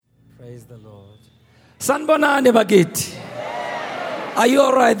Praise the Lord. Sanbonani bagiti. Are you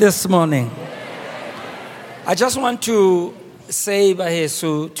all right this morning? I just want to say,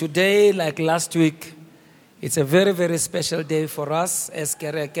 Bahesu, today, like last week, it's a very, very special day for us as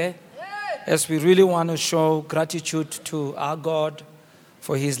Kereke, as we really want to show gratitude to our God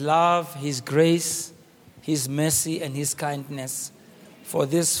for His love, His grace, His mercy, and His kindness for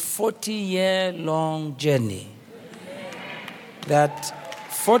this 40-year-long journey that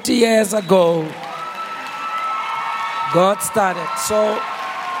 40 years ago, God started. So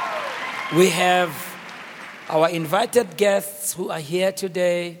we have our invited guests who are here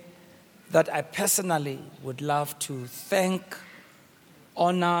today that I personally would love to thank,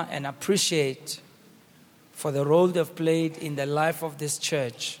 honor, and appreciate for the role they've played in the life of this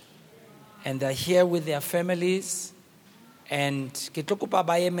church. And they're here with their families. And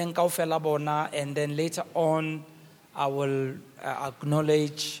then later on, I will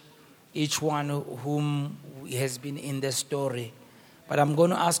acknowledge each one whom has been in the story. But I'm going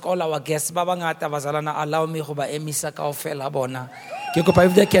to ask all our guests, allow me if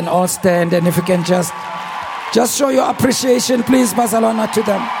they can all stand, and if you can just show your appreciation, please, Barcelona, to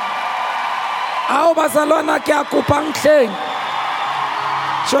them. Ao Barcelona kya kupang thing.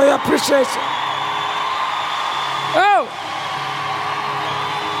 Show your appreciation. Oh!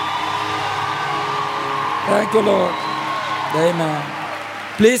 Thank you, Lord. Amen.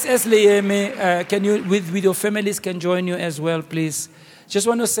 Please, Eslieme, can you, with your families, can join you as well, please. Just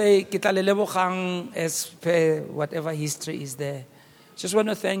want to say, as per whatever history is there. Just want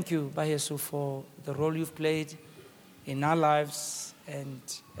to thank you, Bahesu, for the role you've played in our lives and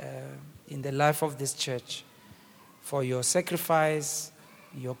in the life of this church, for your sacrifice,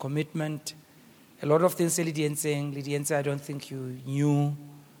 your commitment. A lot of things Lidiense, I don't think you knew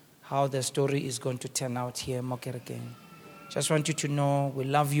how the story is going to turn out here, Mokereke. Just want you to know we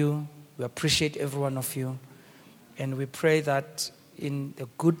love you, we appreciate every one of you, and we pray that in the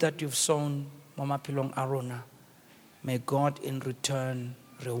good that you've sown, Mama Pilong Arona, may God in return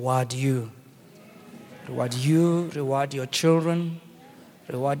reward you. Reward you, reward your children,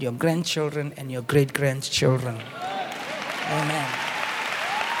 reward your grandchildren and your great-grandchildren. Amen.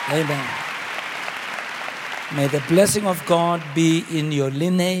 Amen. May the blessing of God be in your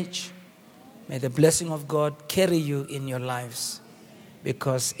lineage. May the blessing of God carry you in your lives.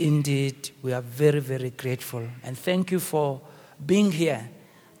 Because indeed, we are very, very grateful. And thank you for being here.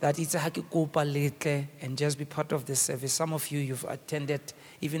 That it's a hakikupa late and just be part of this service. Some of you've attended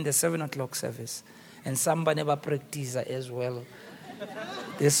even the 7 o'clock service. And some never practice as well.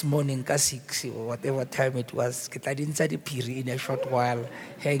 This morning, 6 or whatever time it was, I didn't say the period in a short while,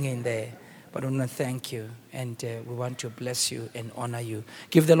 hanging there. But I want to thank you, and we want to bless you and honor you.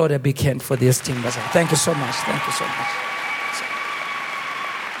 Give the Lord a big hand for this team. Thank you so much. Thank you so much.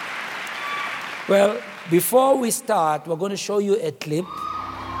 Well, before we start, we're going to show you a clip.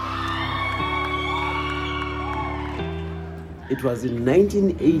 It was in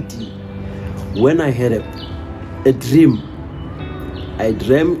 1980 when I had a dream. I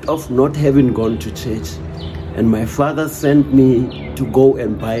dreamt of not having gone to church. And my father sent me to go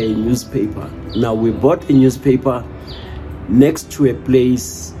and buy a newspaper. Now, we bought a newspaper next to a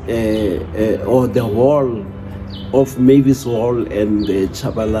place, or the hall of Mavis Hall and the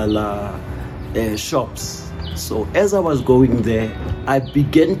Chabalala shops. So as I was going there, I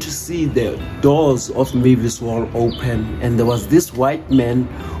began to see the doors of Mavis Hall open. And there was this white man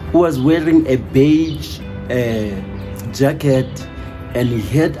who was wearing a beige jacket. And he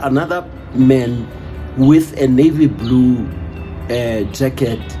had another man with a navy blue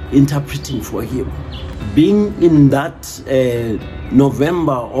jacket interpreting for him. Being in that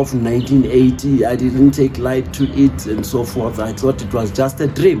November of 1980, I didn't take light to it and so forth. I thought it was just a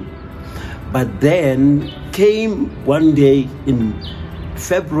dream. But then came one day in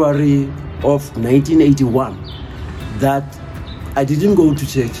February of 1981 that I didn't go to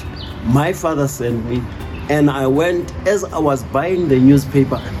church. My father sent me, and I went. As I was buying the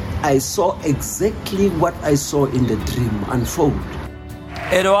newspaper, I saw exactly what I saw in the dream unfold.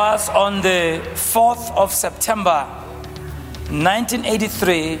 It was on the 4th of September,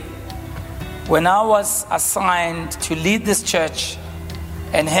 1983, when I was assigned to lead this church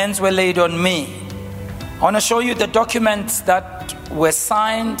and hands were laid on me. I want to show you the documents that were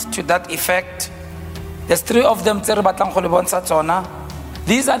signed to that effect. There's 3 of them. These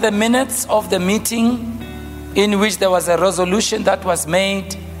are the minutes of the meeting in which there was a resolution that was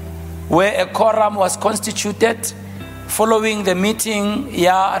made where a quorum was constituted. Following the meeting,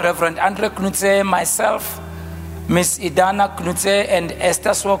 Reverend Andre Knutse, myself, Miss Idana Knutse, and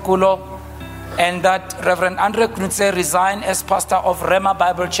Esther Swakulo and that Reverend Andre Knutse resigned as pastor of Rema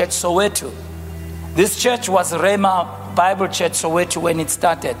Bible Church Soweto. This church was Rema Bible Church Soweto when it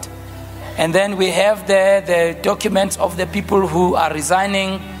started. And then we have there the documents of the people who are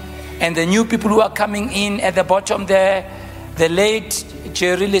resigning and the new people who are coming in at the bottom there. The late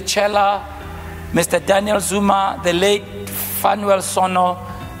Jerry Lichella, Mr. Daniel Zuma, the late Fanuel Sono,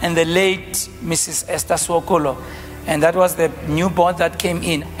 and the late Mrs. Esther Swokolo. And that was the new board that came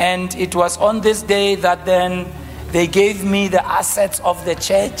in. And it was on this day that then they gave me the assets of the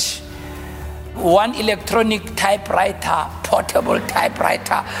church. One electronic typewriter, portable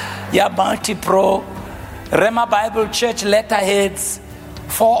typewriter, Multi-Pro, Rema Bible Church letterheads,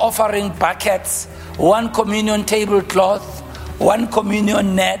 4 offering buckets, 1 communion tablecloth, 1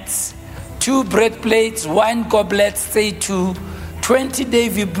 communion nets, 2 bread plates, 1 goblet, say 2, 20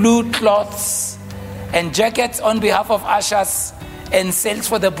 navy blue cloths, and jackets on behalf of ushers, and sales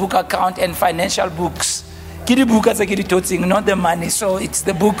for the book account and financial books. Not the money, so it's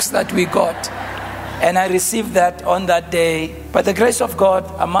the books that we got. And I received that on that day. By the grace of God,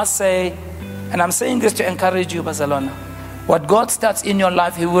 I must say, and I'm saying this to encourage you, Barcelona, what God starts in your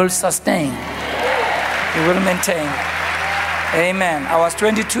life, He will sustain. He will maintain. Amen. I was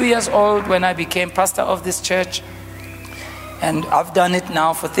 22 years old when I became pastor of this church. And I've done it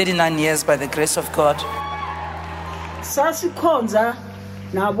now for 39 years by the grace of God. Sasikhonza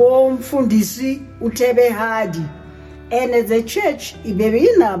nabo umfundisi uThebehadi. And the church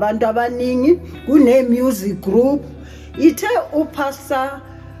ibebina abantu abaningi kune music group ithe upastor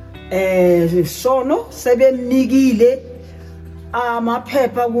Sono sebemnikile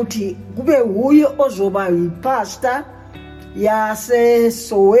amaphepha ukuthi kube huye ozoba yipastor yase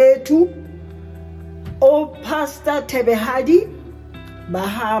Soweto. O Pastor Thebehadi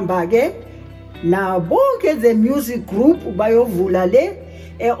bahamba ke na bonke the music group bayovula le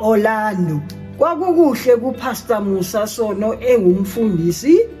eOrlando. Kwakukuhle kuPastor Musa Sono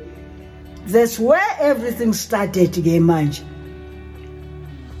engumfundisi. That's where everything started ke manje.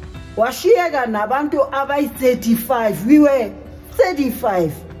 Washiyeka nabantu abayi 35. We were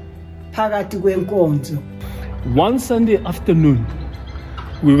 35 phakathi kwenkonzo. One Sunday afternoon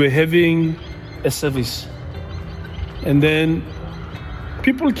we were having a service, and then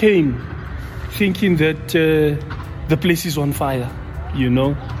people came thinking that the place is on fire,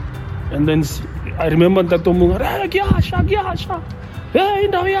 and then I remember that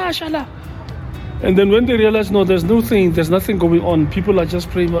and then when they realized no, there's nothing going on, people are just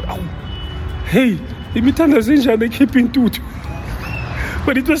praying, hey, they keeping too.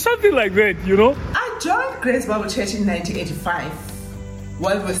 But it was something like that, I joined Grace Bible Church in 1985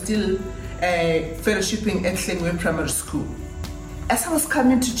 while we were still fellowshipping at Hlengwe Primary School. As I was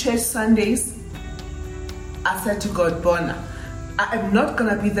coming to church Sundays, I said to God, Bona, I am not going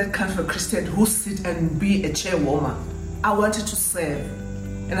to be that kind of a Christian who sit and be a chairwoman. I wanted to serve.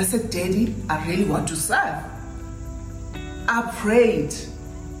 And I said, Daddy, I really want to serve. I prayed,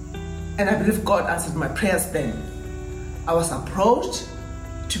 and I believe God answered my prayers then. I was approached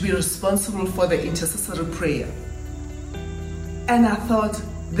to be responsible for the intercessory prayer. And I thought,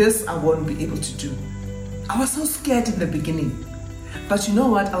 this I won't be able to do. I was so scared in the beginning. But you know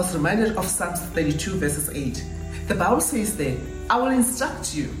what? I was reminded of Psalms 32 verses 8. The Bible says there, I will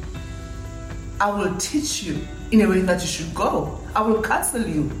instruct you. I will teach you in a way that you should go. I will counsel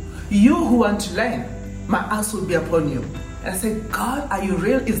you. You who want to learn, my eyes will be upon you. And I said, God, are you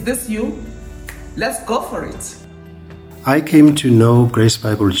real? Is this you? Let's go for it. I came to know Grace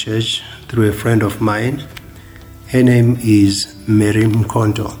Bible Church through a friend of mine. Her name is Mary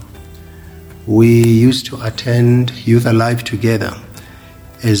Mkonto. We used to attend Youth Alive together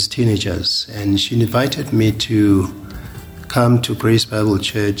as teenagers, and she invited me to come to Grace Bible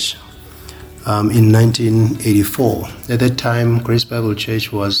Church in 1984. At that time, Grace Bible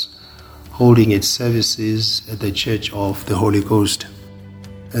Church was holding its services at the Church of the Holy Ghost.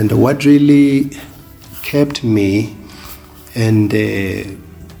 And what really kept me and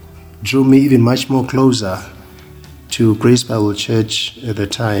drew me even much more closer to Grace Bible Church at the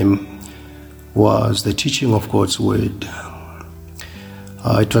time was the teaching of God's Word.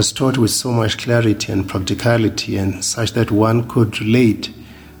 It was taught with so much clarity and practicality, and such that one could relate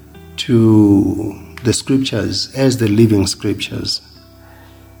to the scriptures as the living scriptures.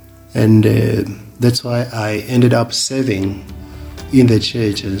 And that's why I ended up serving in the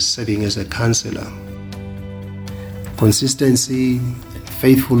church and serving as a counselor. Consistency,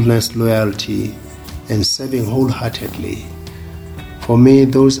 faithfulness, loyalty, and serving wholeheartedly. For me,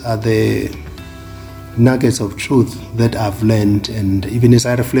 those are the nuggets of truth that I've learned, and even as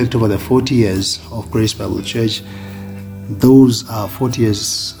I reflect over the 40 years of Grace Bible Church, those are 40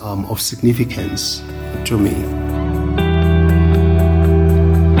 years of significance to me.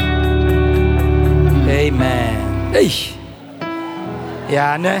 Amen. Hey.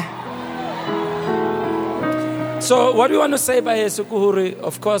 Yeah, ne? So what we want to say by Sukuhuri,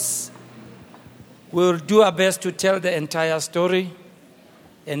 of course, we'll do our best to tell the entire story.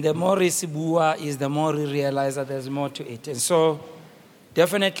 And the more Isibua is, the more we realize that there's more to it. And so,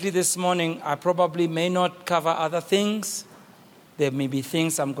 definitely this morning, I probably may not cover other things. There may be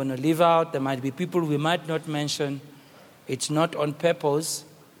things I'm going to leave out. There might be people we might not mention. It's not on purpose,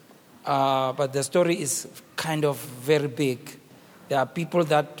 but the story is kind of very big. There are people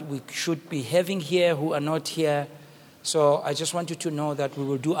that we should be having here who are not here. So I just want you to know that we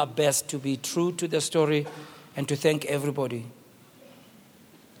will do our best to be true to the story and to thank everybody.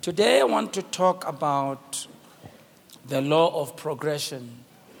 Today I want to talk about the law of progression.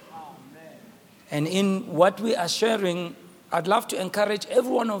 And in what we are sharing, I'd love to encourage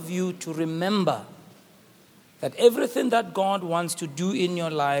every one of you to remember that everything that God wants to do in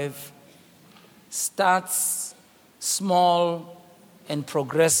your life starts small and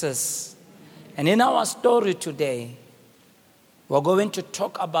progresses. And in our story today, we're going to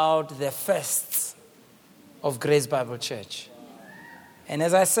talk about the firsts of Grace Bible Church. And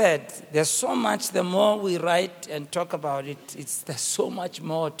as I said, there's so much, the more we write and talk about it, there's so much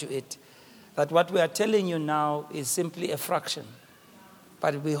more to it, that what we are telling you now is simply a fraction.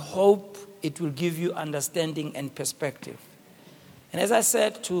 But we hope it will give you understanding and perspective. And as I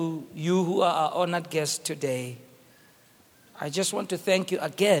said to you who are our honored guests today, I just want to thank you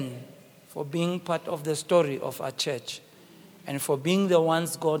again for being part of the story of our church and for being the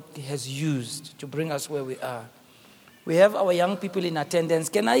ones God has used to bring us where we are. We have our young people in attendance.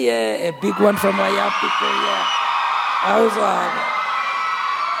 Can I hear a big one from our young people? Yeah.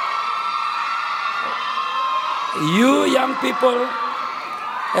 You young people,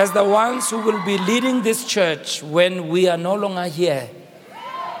 as the ones who will be leading this church when we are no longer here,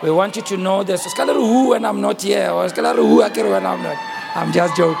 we want you to know this. Who when I'm not here, or who when I'm not. I'm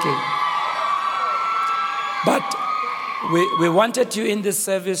just joking. But we wanted you in this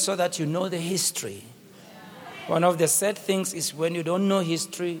service so that you know the history. One of the sad things is when you don't know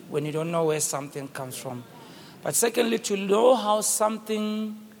history, when you don't know where something comes from. But secondly, to know how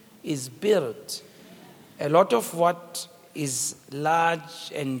something is built. A lot of what is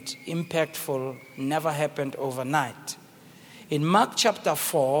large and impactful never happened overnight. In Mark chapter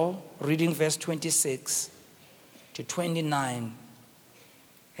 4, reading verse 26 to 29,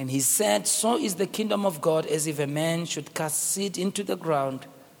 and he said, "So is the kingdom of God as if a man should cast seed into the ground,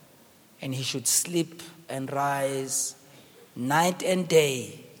 and he should sleep and rise night and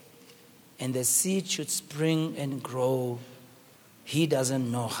day, and the seed should spring and grow. He doesn't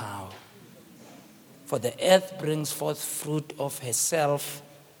know how. For the earth brings forth fruit of herself,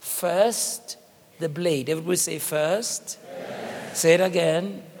 first the blade." Everybody say first. Say it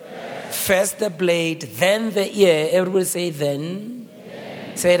again. First the blade, then the ear. Everybody say then.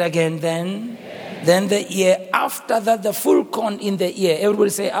 Say it again, then. Then the ear. After that, the full corn in the ear. Everybody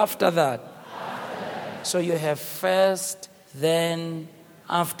say after that. So you have first, then,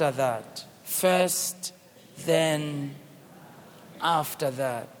 after that. First, then, after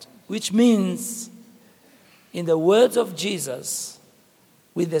that. Which means, in the words of Jesus,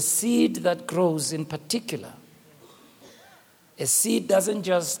 with the seed that grows in particular, a seed doesn't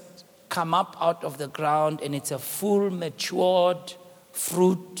just come up out of the ground and it's a full matured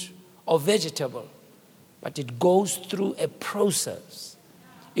fruit or vegetable, but it goes through a process.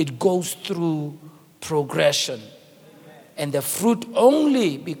 It goes through progression. And the fruit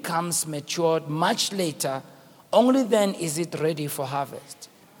only becomes matured much later. Only then is it ready for harvest.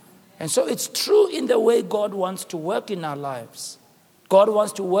 And so it's true in the way God wants to work in our lives. God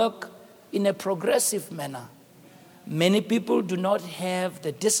wants to work in a progressive manner. Many people do not have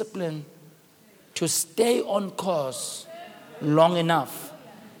the discipline to stay on course long enough.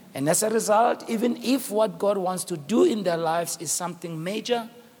 And as a result, even if what God wants to do in their lives is something major,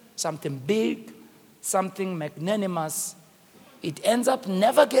 something big, something magnanimous, it ends up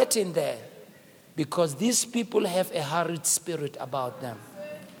never getting there because these people have a hurried spirit about them.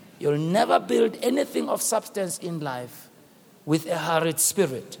 You'll never build anything of substance in life with a hurried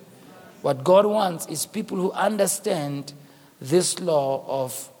spirit. What God wants is people who understand this law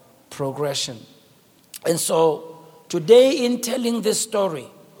of progression. And so today, in telling this story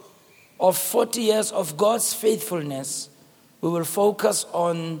of 40 years of God's faithfulness, we will focus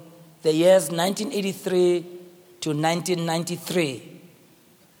on the years 1983 to 1993.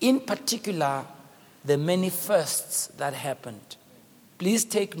 In particular, the many firsts that happened. Please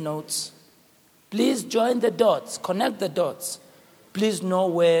take notes. Please join the dots, connect the dots. Please know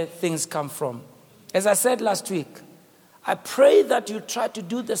where things come from. As I said last week, I pray that you try to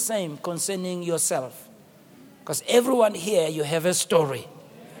do the same concerning yourself. Because everyone here, you have a story.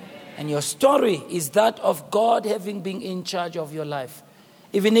 And your story is that of God having been in charge of your life.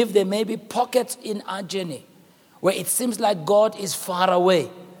 Even if there may be pockets in our journey where it seems like God is far away,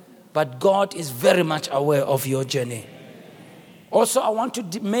 but God is very much aware of your journey. Also, I want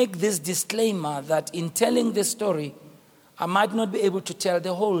to make this disclaimer that in telling this story, I might not be able to tell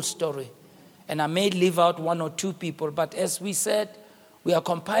the whole story. And I may leave out one or two people. But as we said, we are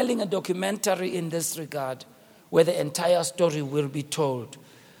compiling a documentary in this regard where the entire story will be told.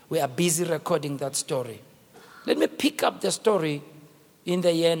 We are busy recording that story. Let me pick up the story in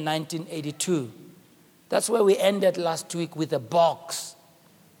the year 1982. That's where we ended last week with a box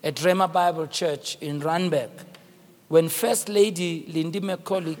at Rhema Bible Church in Randburg, when First Lady Lindy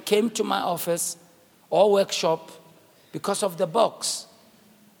Macaulay came to my office or workshop because of the box.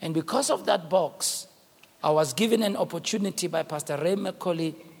 And because of that box, I was given an opportunity by Pastor Ray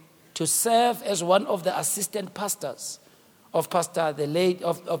Macaulay to serve as one of the assistant pastors of Pastor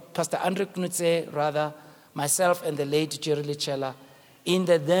Andre Knutse, myself and the late Jerry Lichela, in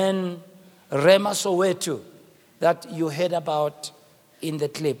the then Rhema Soweto that you heard about in the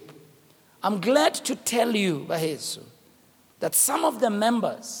clip. I'm glad to tell you, Bahesu, that some of the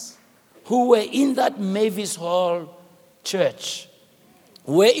members who were in that Mavis Hall church,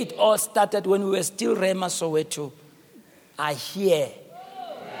 where it all started when we were still Rhema Soweto, are here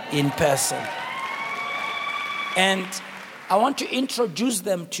in person. And I want to introduce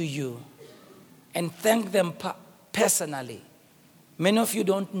them to you and thank them personally. Many of you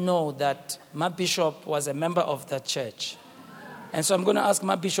don't know that my bishop was a member of that church. And so I'm going to ask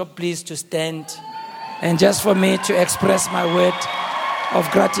my bishop, please, to stand and just for me to express my word of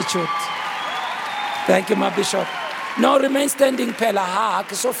gratitude. Thank you, my bishop. No, remain standing, Pella.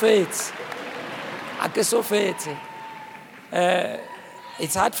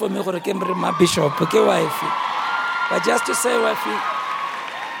 It's hard for me to remember my bishop, okay, wifey? But just to say, wifey,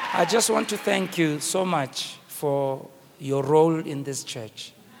 I just want to thank you so much for your role in this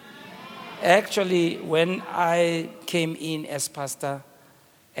church. Actually, when I came in as pastor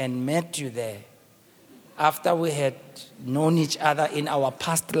and met you there, after we had known each other in our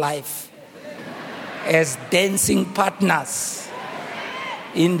past life as dancing partners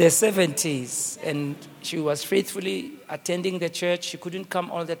in the 70s, and she was faithfully attending the church. She couldn't come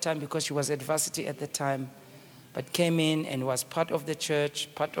all the time because she was at varsity at the time, but came in and was part of the church,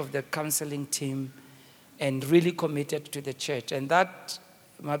 part of the counseling team, and really committed to the church. And that,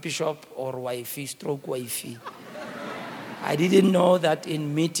 my bishop or wifey, stroke wifey, I didn't know that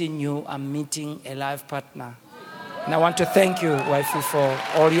in meeting you, I'm meeting a life partner. And I want to thank you, wifey, for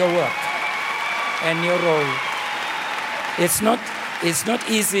all your work and your role. It's not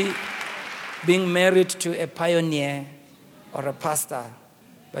easy being married to a pioneer or a pastor,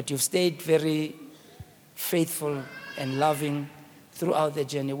 but you've stayed very faithful and loving throughout the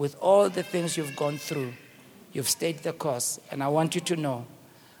journey. With all the things you've gone through, you've stayed the course. And I want you to know,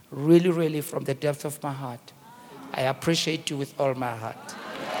 really, really, from the depth of my heart, I appreciate you with all my heart.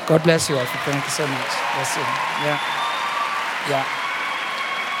 God bless you all. Thank you so much. Bless you. Yeah.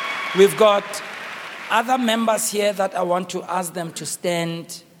 We've got other members here that I want to ask them to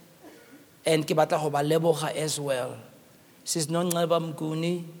stand, and Kibata Hoba Leboha as well. Sis Noneba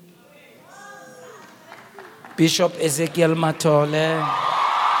Mguni, Bishop Ezekiel Matole,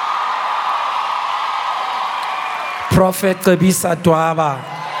 Prophet Kabisa Dwaba.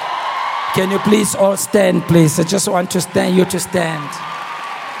 Can you please all stand, please? I just want to stand, you to stand.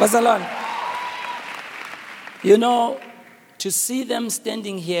 Bazalon, you know, to see them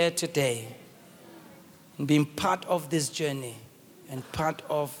standing here today and being part of this journey and part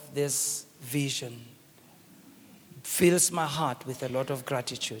of this vision fills my heart with a lot of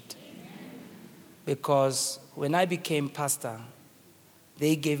gratitude. Because when I became pastor,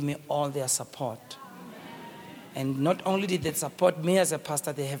 they gave me all their support. And not only did they support me as a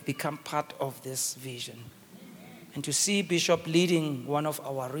pastor, they have become part of this vision. And to see Bishop leading one of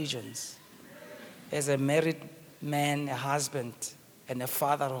our regions as a married man, a husband, and a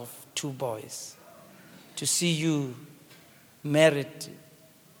father of 2 boys. To see you married,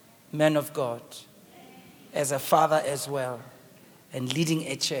 man of God, as a father as well, and leading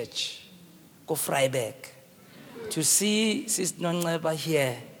a church, go Freiberg. To see Sister Noneba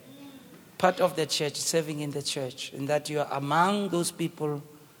here, part of the church, serving in the church, and that you are among those people,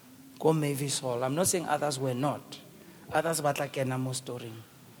 go Mavis Hall. I'm not saying others were not. Others were like an story.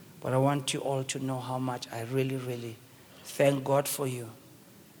 But I want you all to know how much I really, really thank God for you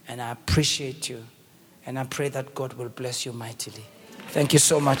And I appreciate you. And I pray that God will bless you mightily. Thank you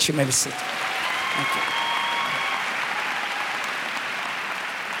so much. You may be seated. Thank you.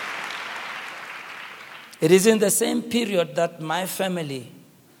 It is in the same period that my family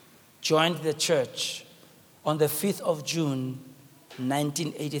joined the church on the 5th of June,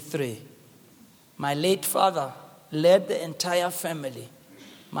 1983. My late father led the entire family,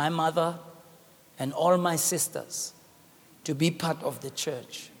 my mother and all my sisters, to be part of the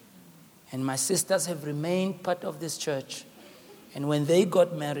church. And my sisters have remained part of this church. And when they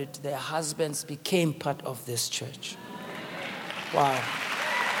got married, their husbands became part of this church. Wow.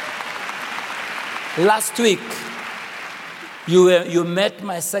 Last week, you met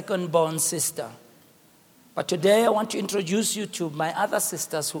my second-born sister. But today I want to introduce you to my other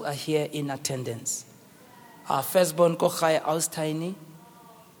sisters who are here in attendance. Our firstborn Kochaye Austaini,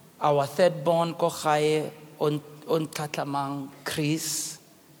 our thirdborn Kochaye on Tatlamang Chris,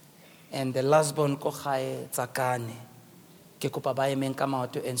 and the lastborn Kochaye Tsakane.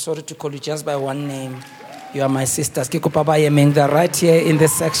 And sorry to call you just by one name. You are my sisters. They're right here in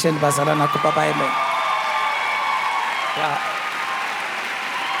this section. Bazalana Kupabayemeng. Yeah.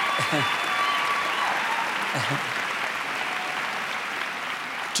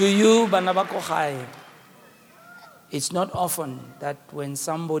 To you, Banaba Kochaye, it's not often that when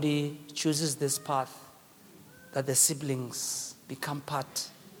somebody chooses this path, that the siblings become part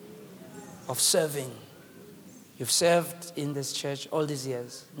of serving. You've served in this church all these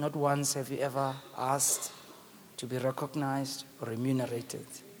years. Not once have you ever asked to be recognized or remunerated.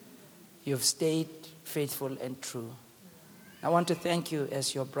 You've stayed faithful and true. I want to thank you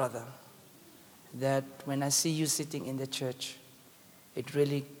as your brother, that when I see you sitting in the church, it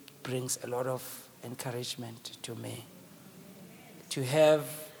really brings a lot of encouragement to me. To have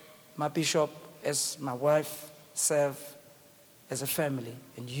my bishop as my wife serve as a family,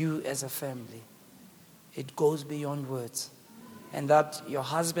 and you as a family, it goes beyond words. And that your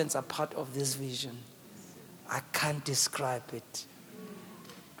husbands are part of this vision, I can't describe it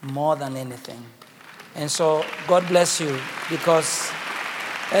more than anything. And so God bless you, because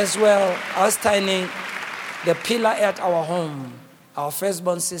as well, Austaini, the pillar at our home, our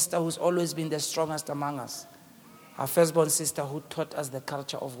firstborn sister who's always been the strongest among us, our firstborn sister who taught us the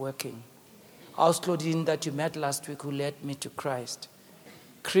culture of working, Claudine that you met last week who led me to Christ,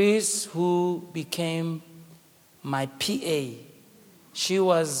 Chris who became my PA. She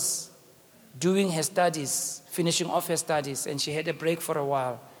was doing her studies, finishing off her studies, and she had a break for a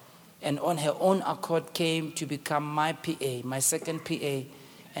while. And on her own accord came to become my PA, my second PA,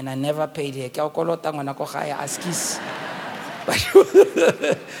 and I never paid her.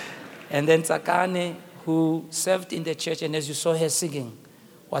 And then Tsakane, who served in the church, and as you saw her singing,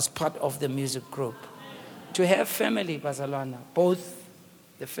 was part of the music group. To have family, Bazalwana, both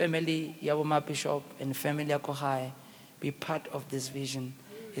the family, Yaboma Bishop, and the family Kochaye, be part of this vision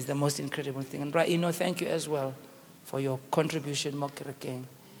is the most incredible thing. And thank you as well for your contribution, Mokirekeng,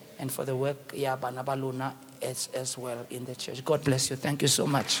 and for the work, Banabaluna, as well in the church. God bless you. Thank you so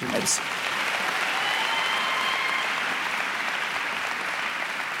much.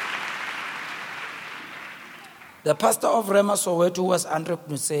 The pastor of Rema Soweto, was Andre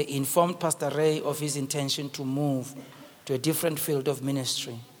Knutse, informed Pastor Ray of his intention to move to a different field of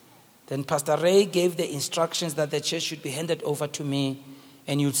ministry. Then Pastor Ray gave the instructions that the church should be handed over to me,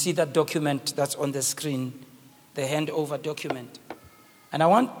 and you'll see that document that's on the screen, the handover document. And I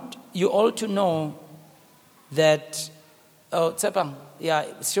want you all to know that, Tsepang,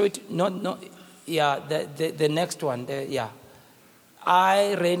 show it, the next one,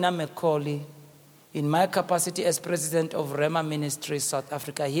 I, Reina McCauley, in my capacity as president of Rema Ministries South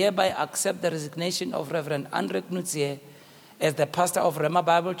Africa, hereby accept the resignation of Reverend Andre Knutse as the pastor of Rema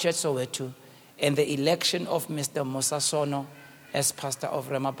Bible Church Soweto, and the election of Mr. Musa Sono as pastor of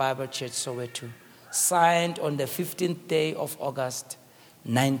Rema Bible Church Soweto, signed on the 15th day of August,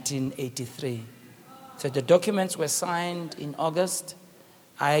 1983. So the documents were signed in August.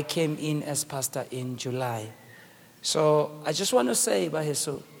 I came in as pastor in July. So I just want to say,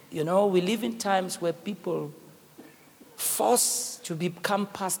 Baheso, we live in times where people force to become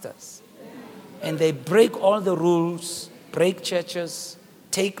pastors, and they break all the rules, break churches,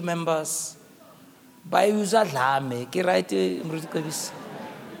 take members. And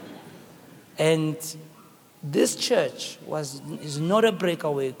this church is not a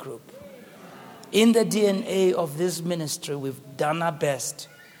breakaway group. In the DNA of this ministry, we've done our best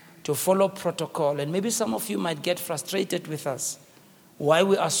to follow protocol. And maybe some of you might get frustrated with us, why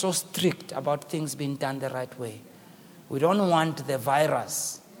we are so strict about things being done the right way. We don't want the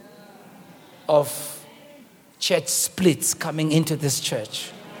virus of church splits coming into this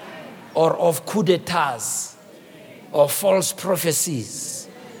church. or of coup d'etats or false prophecies,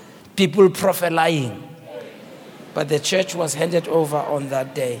 people prophesying. But the church was handed over on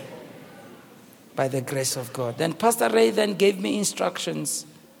that day by the grace of God. Then Pastor Ray then gave me instructions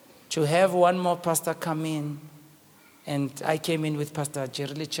to have one more pastor come in. And I came in with Pastor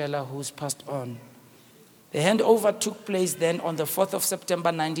Jerry Lichela, who's passed on. The handover took place then on the 4th of September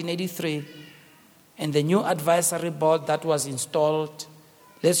 1983. And the new advisory board that was installed,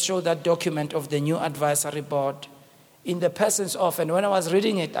 let's show that document of the new advisory board in the presence of, and when I was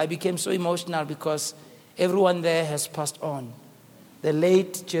reading it, I became so emotional because everyone there has passed on. The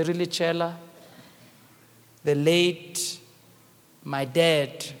late Jerry Lichela, the late, my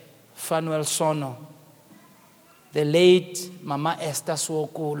dad, Fanuel Sono, the late Mama Esther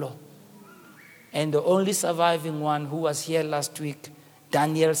Swokulo, and the only surviving one who was here last week,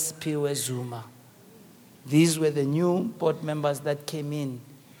 Daniel Spiwe Zuma. These were the new board members that came in.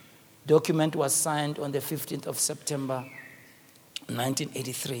 Document was signed on the 15th of September,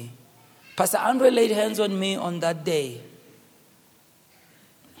 1983. Pastor Andre laid hands on me on that day.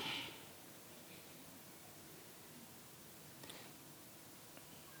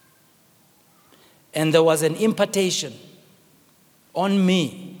 And there was an impartation on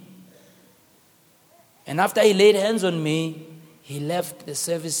me. And after he laid hands on me, he left the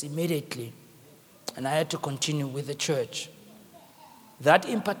service immediately. And I had to continue with the church. That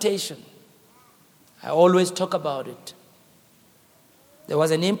impartation, I always talk about it. There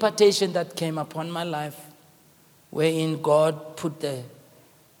was an impartation that came upon my life wherein God put the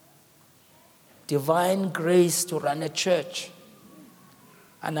divine grace to run a church.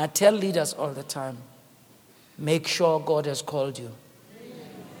 And I tell leaders all the time, make sure God has called you.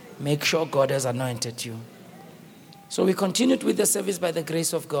 Make sure God has anointed you. So we continued with the service by the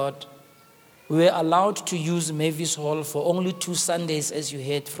grace of God. We were allowed to use Mavis Hall for only 2 Sundays, as you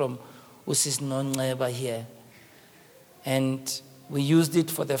heard from Usis Noneba here. And we used it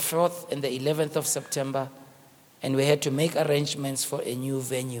for the 4th and the 11th of September, and we had to make arrangements for a new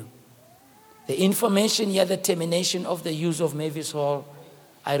venue. The information here, the termination of the use of Mavis Hall,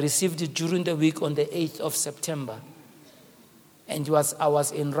 I received it during the week on the 8th of September. And I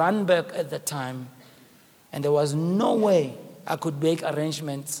was in Randburg at the time, and there was no way I could make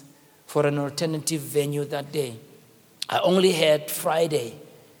arrangements for an alternative venue that day. I only had Friday,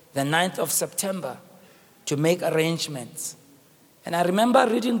 the 9th of September, to make arrangements. And I remember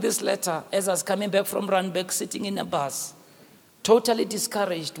reading this letter as I was coming back from Randburg, sitting in a bus, totally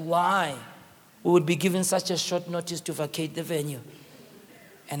discouraged why we would be given such a short notice to vacate the venue.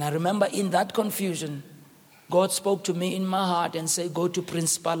 And I remember in that confusion, God spoke to me in my heart and said, go to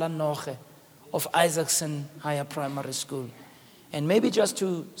Principal Noche of Isaacson Higher Primary School. And maybe just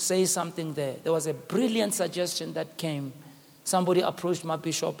to say something there was a brilliant suggestion that came. Somebody approached my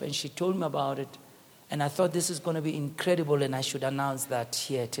bishop and she told me about it. And I thought this is going to be incredible and I should announce that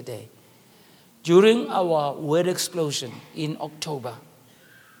here today. During our word explosion in October,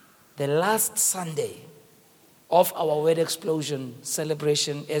 the last Sunday of our word explosion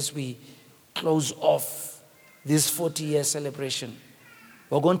celebration as we close off this 40-year celebration,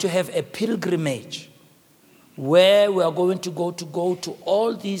 we're going to have a pilgrimage where we are going to go to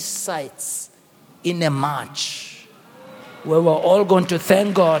all these sites in a march, where we're all going to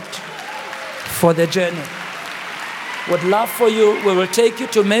thank God for the journey. Would love for you. We will take you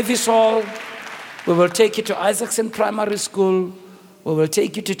to Mavis Hall. We will take you to Isaacson Primary School. We will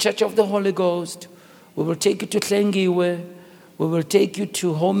take you to Church of the Holy Ghost. We will take you to Tlengiwe. We will take you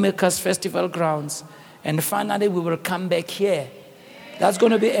to Homemakers Festival Grounds. And finally, we will come back here. That's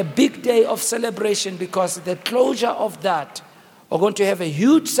going to be a big day of celebration because the closure of that, we're going to have a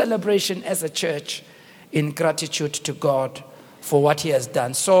huge celebration as a church in gratitude to God for what He has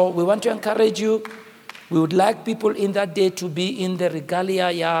done. So we want to encourage you. We would like people in that day to be in the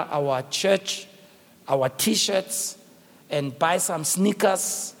regalia, our church, our T-shirts, and buy some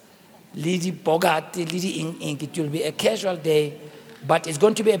sneakers. Lady Bogati, Lady Ink. It will be a casual day, but it's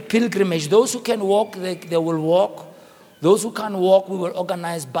going to be a pilgrimage. Those who can walk, they will walk. Those who can't walk, we will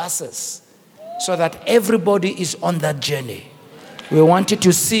organize buses so that everybody is on that journey. We want you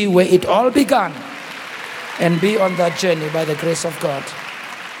to see where it all began and be on that journey by the grace of God.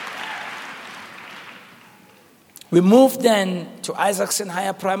 We moved then to Isaacson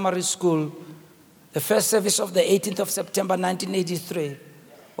Higher Primary School. The first service of the 18th of September 1983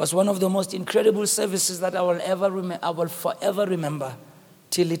 was one of the most incredible services that I will forever remember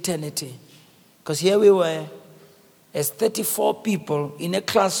till eternity. Because here we were as 34 people in a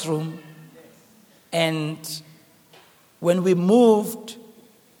classroom, and when we moved,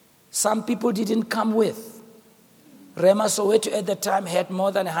 some people didn't come with. Rema Soweto at the time had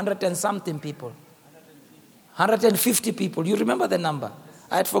more than 100 and something people. 150 people. You remember the number?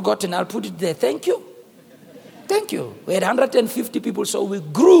 I had forgotten. I'll put it there. Thank you. Thank you. We had 150 people, so we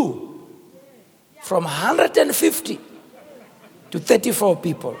grew from 150 to 34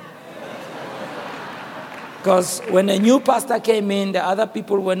 people. Because when a new pastor came in, the other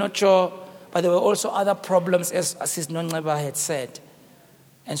people were not sure, but there were also other problems, as Sis Nonqeba had said.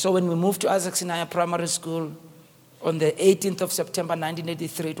 And so when we moved to Isaac Sinaya Primary School on the 18th of September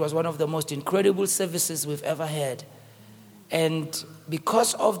 1983, it was one of the most incredible services we've ever had. And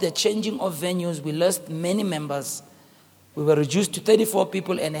because of the changing of venues, we lost many members. We were reduced to 34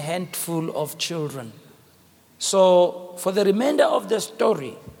 people and a handful of children. So for the remainder of the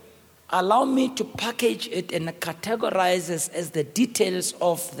story, allow me to package it and categorize it as the details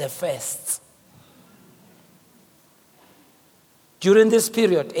of the fests. During this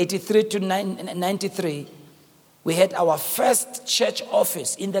period, 83 to 93, we had our first church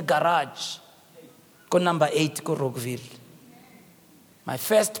office in the garage, number 8, Rockville. My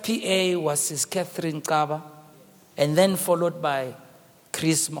first PA was Sis Catherine Kaba, and then followed by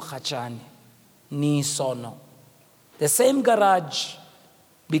Chris Mokhachane, Ni Sono. The same garage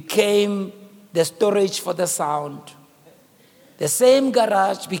became the storage for the sound. The same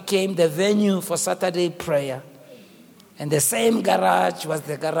garage became the venue for Saturday prayer. And the same garage was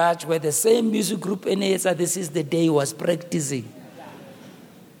the garage where the same music group Eneza This Is the Day was practicing.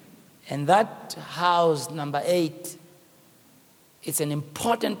 And that house, number 8, it's an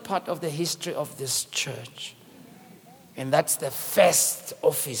important part of the history of this church. And that's the first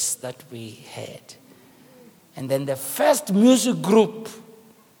office that we had. And then the first music group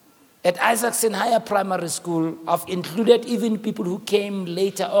at Isaacson Higher Primary School, I've included even people who came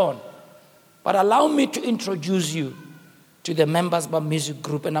later on. But allow me to introduce you to the members of our music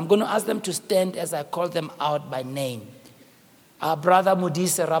group. And I'm going to ask them to stand as I call them out by name. Our brother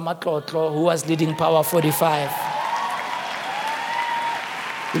Mudise Ramatlotlo, who was leading Power 45.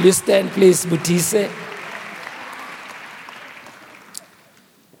 Will you stand, please, Mudise?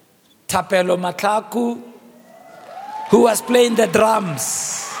 Tapelo Matlaku, who was playing the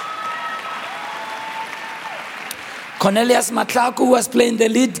drums. Cornelius Matlaku was playing the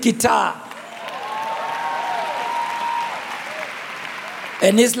lead guitar.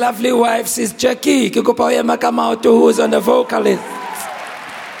 And his lovely wife, Sis Jackie Kikopauya Makamauto, who was on the vocalist.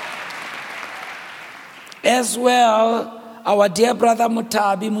 As well, our dear brother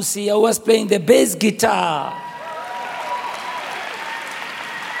Mutabi Musia, who was playing the bass guitar.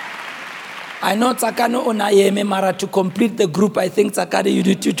 I know Tsakano Onayeme Mara to complete the group. I think Tsakane, you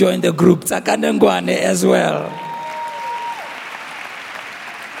need to join the group. Tsakane Ngwane as well.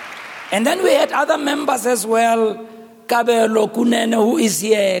 And then we had other members as well. Kabelo Kunene, who is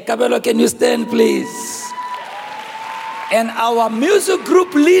here. Kabelo, can you stand, please? And our music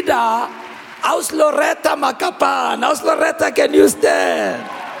group leader, Aus Loretta Makapan. Aus Loretta, can you stand?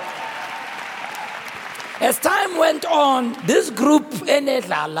 As time went on, this group,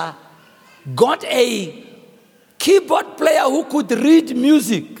 Enedlala, got a keyboard player who could read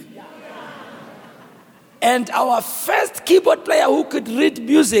music. And our first keyboard player who could read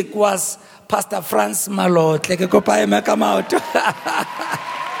music was Pastor Franz Malot. Come out.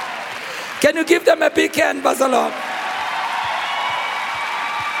 Can you give them a big hand, Basalom?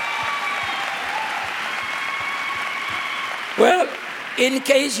 Well, in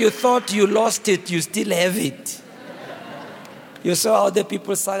case you thought you lost it, you still have it. You saw how the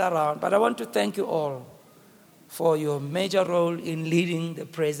people sat around. But I want to thank you all for your major role in leading the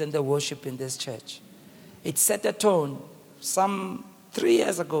praise and the worship in this church. It set a tone some 2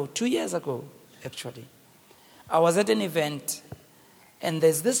 years ago, actually. I was at an event, and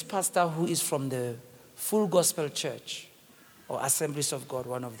there's this pastor who is from the Full Gospel Church, or Assemblies of God,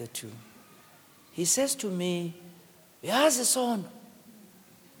 one of the two. He says to me, "Yazi son,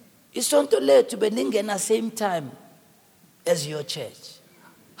 isonto lethu belingena same time as your church.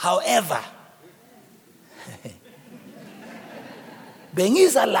 However,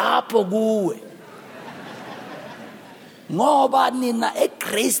 bengiza lapho kuwe. Ngoba nina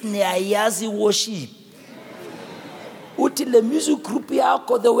eGrace niyayazi worship. Uthi le music group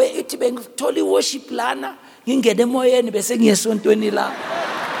yakho the way ithi bengitholi worship lana ngingene emoyeni bese ngiyesontweni la."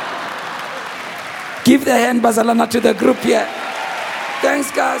 Give the hand Bazalana to the group here.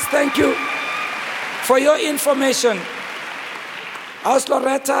 Thanks guys, thank you. For your information, Aus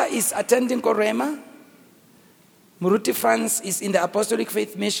Loretta is attending Korema. Muruti Franz is in the Apostolic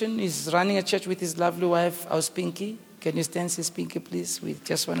Faith Mission. He's running a church with his lovely wife, Aus Pinky. Can you stand, Sis Pinky, please? We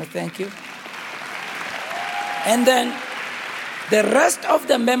just want to thank you. And then the rest of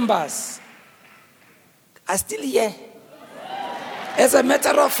the members, are still here. As a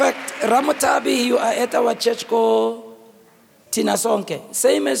matter of fact, Ramotabi, you are at our church called Tina Sonke.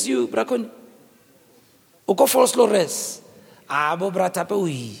 Same as you, Brakoni. Uko false lores. Abo bratape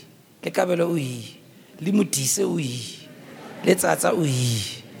ui. Lekabelo ui. Limutise ui. Letsatsa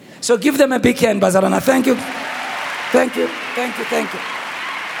ui. So give them a big hand, Bazalana. Thank you. Thank you. Thank you. Thank you.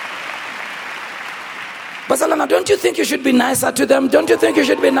 Bazalana, don't you think you should be nicer to them? Don't you think you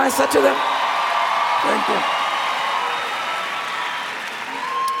should be nicer to them? Thank you.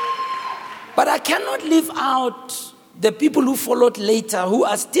 But I cannot leave out the people who followed later, who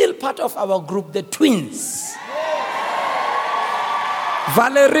are still part of our group, the twins.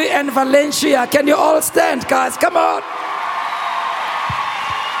 Valerie and Valencia. Can you all stand, guys? Come on.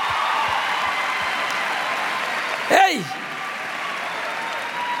 Hey.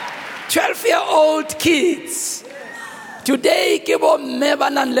 12-year-old kids. Today, kibo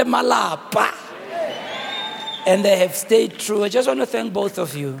mebanan le malapa. And they have stayed true. I just want to thank both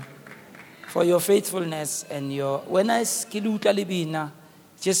of you for your faithfulness and your, when I skiluta libina,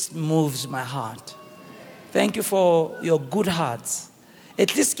 just moves my heart. Thank you for your good hearts.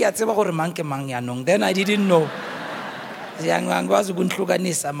 At least then I didn't know.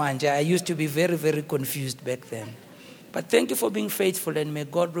 I used to be very, very confused back then. But thank you for being faithful, and may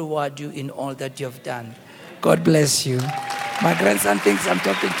God reward you in all that you have done. God bless you. My grandson thinks I'm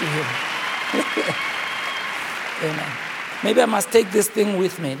talking to him. Amen. Maybe I must take this thing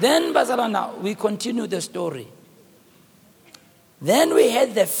with me. Then, Bazalana, we continue the story. Then we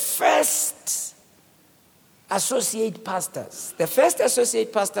had the first associate pastors. The first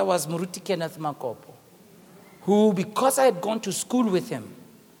associate pastor was Muruti Kenneth Makopo, who, because I had gone to school with him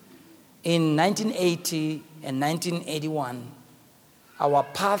in 1980 and 1981, our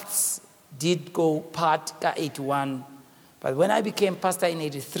paths did go part 81. But when I became pastor in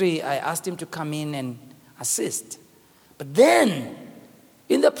 83, I asked him to come in and assist. But then,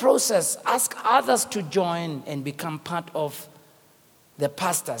 in the process, ask others to join and become part of the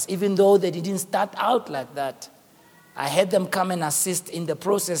pastors, even though they didn't start out like that. I had them come and assist. In the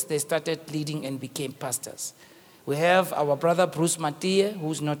process, they started leading and became pastors. We have our brother Bruce Matia,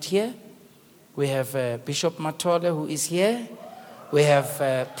 who's not here. We have Bishop Matole, who is here. We have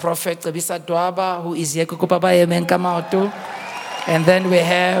Prophet Kabisa Dwaba, who is here. And then we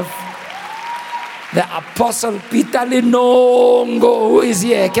have the Apostle Peter Linongo, who is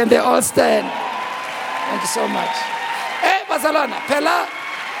here. Can they all stand? Thank you so much. Hey, Bazalana, Pella.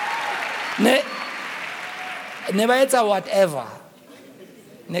 Never it's whatever.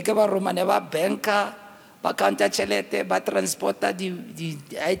 Nekeba Roma, never banker, ba kanta chelete, ba transporta the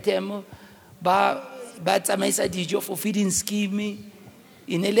item, ba tsamaisa dijo for feeding scheme,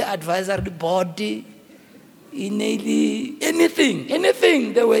 inele advisory body, inele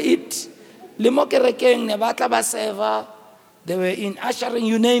anything they were it. They were in ushering,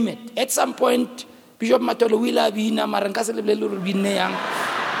 you name it. At some point, Bishop Matolo Wila Bina Marankasa Bineyang.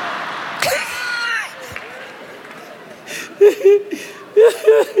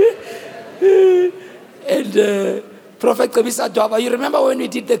 And Prophet Kabisa Dwaba, you remember when we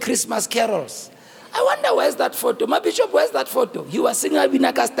did the Christmas carols? I wonder where's that photo. My bishop, where's that photo? He was singing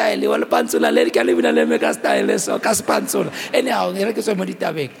Binaka style. He was pansula, Lerika Lemeka style, so Kaspansula. Anyhow,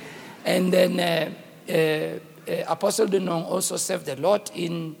 and then Apostle Denong also served a lot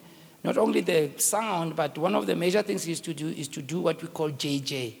in not only the sound, but one of the major things he used to do is to do what we call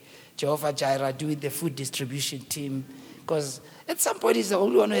JJ, Jehovah Jireh, do with the food distribution team. Because at some point he's the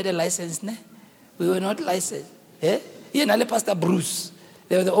only one who had a license. Ne? We were not licensed. Eh? He and Pastor Bruce.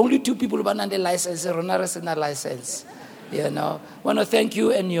 They were the only two people who had a license. Ronaris and a license. You know, I want to thank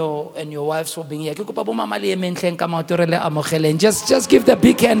you and your wives for being here. Just give the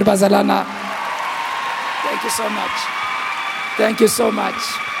big hand, Bazalana. Thank you so much. Thank you so much.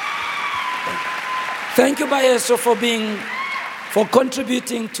 Thank you, Bayeso, for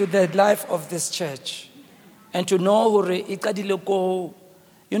contributing to the life of this church. And to know,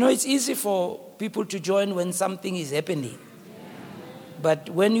 you know, it's easy for people to join when something is happening. But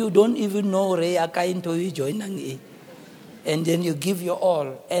when you don't even know, you join. And then you give your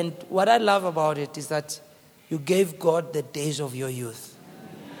all. And what I love about it is that you gave God the days of your youth.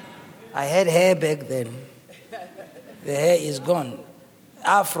 I had hair back then. The hair is gone.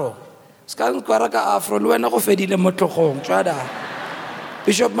 Afro.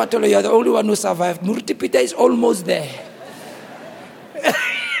 Bishop Matolo, you are the only one who survived. Murti Peter is almost there.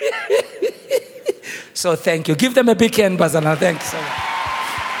 So thank you. Give them a big hand, Bazana. Thanks so much.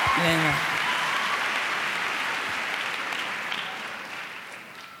 Yeah.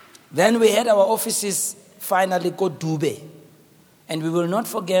 Then we had our offices finally go Dube. And we will not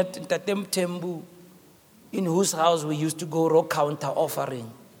forget Tatem Tembu, in whose house we used to go rock counter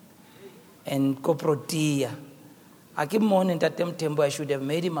offering and koprotia. Akim morning that Tembo, I should have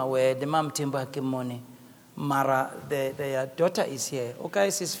made him aware. The mom Tembo akim morning. Mara, their daughter is here. Okay,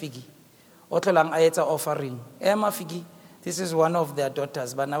 sis Figi. Otolang ayeta offering. Emma Figi. This is one of their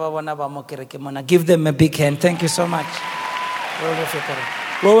daughters. Give them a big hand. Thank you so much.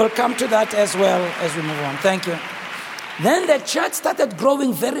 We will come to that as well as we move on. Thank you. Then the church started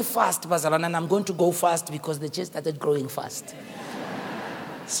growing very fast, Bazalan, and I'm going to go fast because the church started growing fast.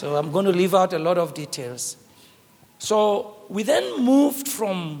 So I'm going to leave out a lot of details. So we then moved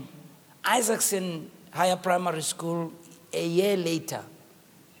from Isaacson Higher Primary School a year later.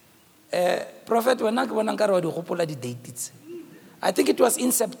 Prophet, I think it was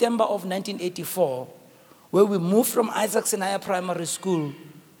in September of 1984 where we moved from Isaacson Higher Primary School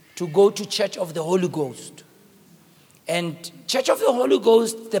to go to Church of the Holy Ghost. And Church of the Holy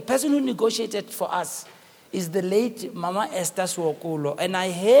Ghost, the person who negotiated for us is the late Mama Esther Swokolo. And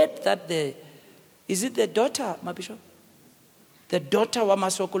I heard that is it the daughter, my bishop? The daughter of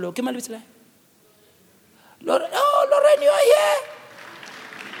Masokolo. Lorraine, you are here.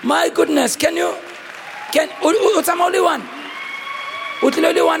 My goodness, it's only one.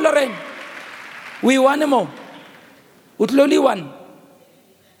 Only one, Lorraine. We want more. Only one.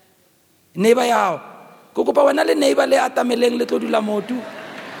 Neighbor yao. Kukupa wanale neighbor le atameleng le todula motu.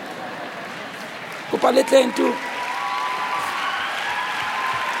 Kupa le tlentu.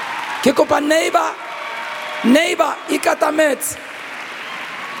 Kikupa neighbor ikatamets.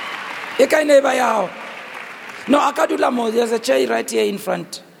 Ikai neighbor yao. No, akadula mo. There's a chair right here in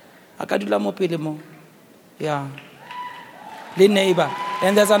front. Akadula mo pile mo. Yeah. The neighbor.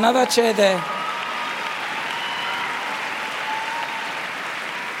 And there's another chair there.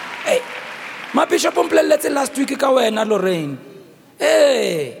 Hey. My bishop let's last week ka wena Lorraine.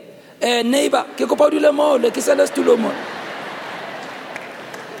 Hey. Neighbor, ke kopa dule mo le ke sele stulo mo.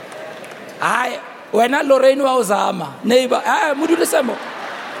 Ai, wena Lorraine wa uzama. Neighbor, mudule semo.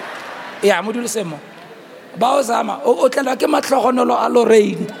 Yeah, mudule semo. Ba uzama. O tla ke matlhogonolo a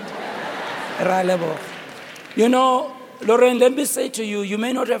Lorraine. You know, Lorraine, let me say to you, you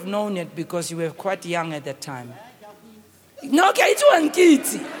may not have known it because you were quite young at that time. No, okay, it's one kid.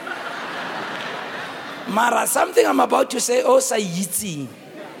 Mara, something I'm about to say, sayiti.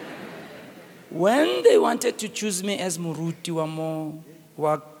 When they wanted to choose me as Muruti Wamo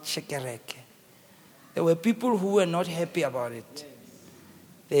Wak Shekereke, there were people who were not happy about it.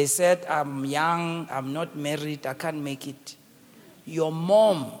 They said, I'm young, I'm not married, I can't make it. Your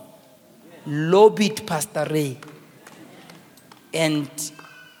mom lobbied Pastor Ray and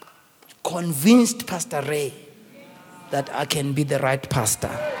convinced Pastor Ray that I can be the right pastor.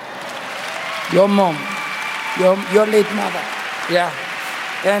 Your mom, your late mother, yeah.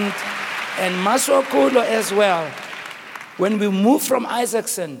 And Masokolo as well. When we moved from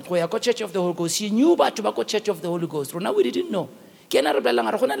Isaacson, we go Church of the Holy Ghost, she knew about to go Church of the Holy Ghost. Now we didn't know. Kena re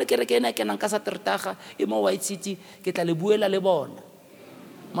belang re gona le kereke ena ke nang ka sa Tertaga e mo White City ke tla le buela le bona.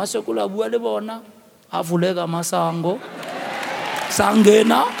 Masokolo a bua le bona a vulega masango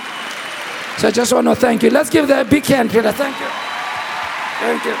sangena. So I just want to thank you. Let's give them a big hand, Peter. Thank you.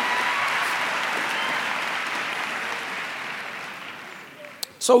 Thank you.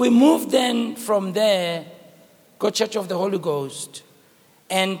 So we moved then from there, go Church of the Holy Ghost.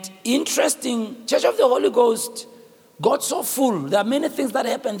 And interesting, Church of the Holy Ghost got so full. There are many things that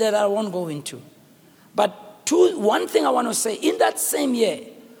happened there that I won't go into. But one thing I want to say, in that same year,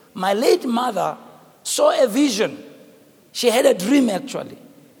 my late mother saw a vision. She had a dream actually.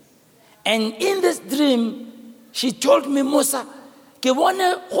 And in this dream, she told me, Musa, ke bone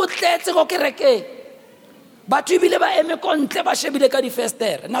go tletse go kereke. Batho ibile ba eme kontle ba shebile ka di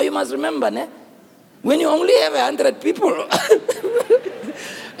fester. Now you must remember, when you only have 100 people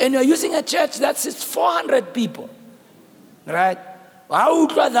and you're using a church that sits 400 people, right? How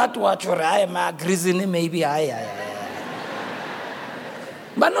would that watch or I am agreeing maybe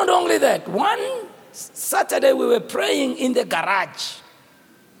But not only that, one Saturday we were praying in the garage.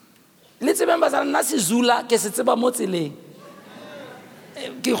 Let's remember that nasi Zula ke se tseba mo tseleng.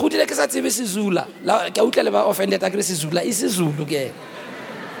 Ke godile ke sa tsebe se Zula. La ke utla le ba offended akere se Zula is Zulu ke.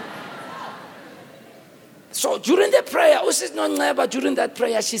 So during the prayer, during that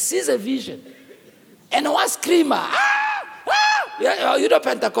prayer, she sees a vision. And one screamer, yeah, you know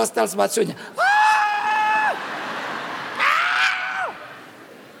Pentecostals, but Sonia,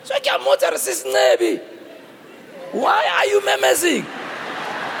 so I can motor says, Nebi, why are you memezing?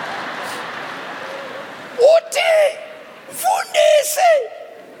 Uti, fundisi,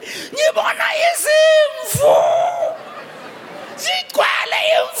 nibona izimvu, zikwale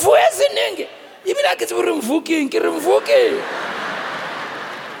imvu eziningi. Ibila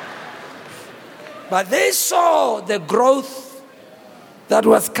But they saw the growth that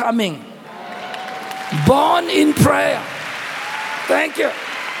was coming. Born in prayer. Thank you.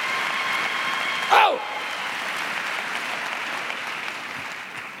 Oh!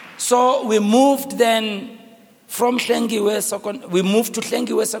 So we moved then from Hlengiwe, we moved to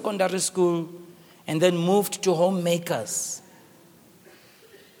Hlengiwe Secondary School and then moved to Homemakers.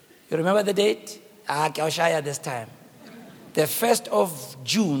 You remember the date? Kaushaya this time. The 1st of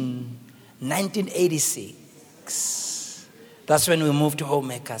June, 1986. That's when we moved to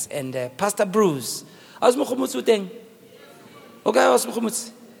Homemakers. And Pastor Bruce, I was Mukhumutsu. Okay, I was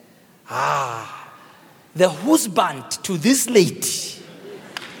Mukhumutsu. The husband to this lady,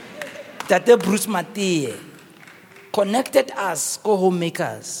 Tate Bruce Mathieu, connected us,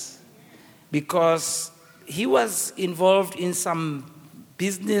 co-homemakers, because he was involved in some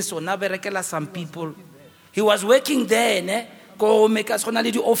business or naberekela some people. He was working there, co-homemakers,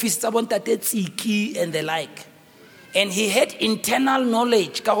 office and the like. And he had internal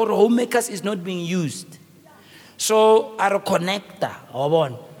knowledge, homemakers is not being used. So, our connector,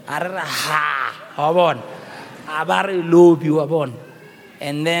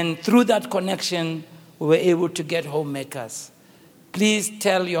 and then through that connection, we were able to get homemakers. Please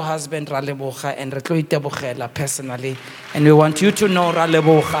tell your husband Ralebocha and Retloitebochela personally. And we want you to know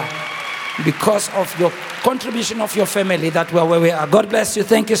Ralebocha because of your contribution of your family that we're where we are. God bless you.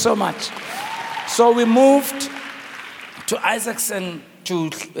 Thank you so much. So we moved to Isaacson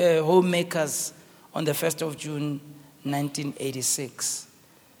to homemakers on the 1st of June, 1986.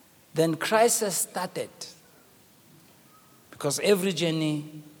 Then crisis started. Because every journey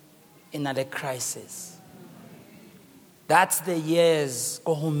in a crisis. That's the years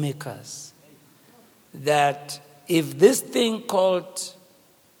of homemakers. That if this thing called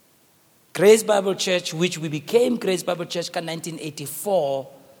Grace Bible Church, which we became Grace Bible Church in 1984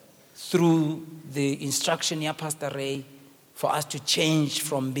 through the instruction of Pastor Ray for us to change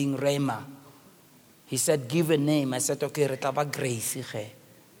from being Rhema. He said, give a name. I said, okay, Retaba Grace.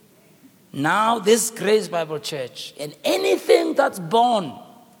 Now this Grace Bible Church and anything that's born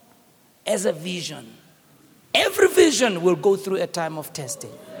as a vision, every vision will go through a time of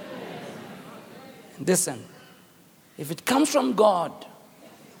testing. Listen, if it comes from God,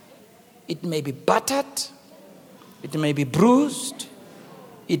 it may be battered, it may be bruised,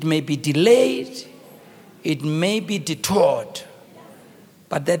 it may be delayed, it may be detoured,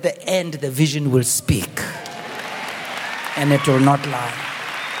 but at the end the vision will speak and it will not lie.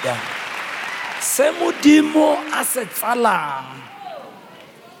 Yeah. Semudimo asetsalang.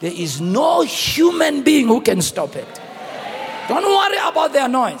 There is no human being who can stop it. Don't worry about their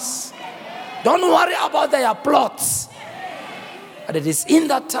noise. Don't worry about their plots. But it is in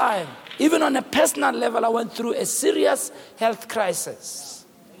that time, even on a personal level, I went through a serious health crisis.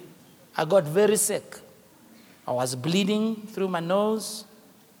 I got very sick. I was bleeding through my nose.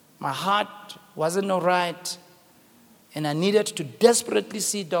 My heart wasn't all right. And I needed to desperately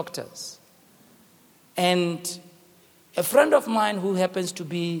see doctors. And a friend of mine who happens to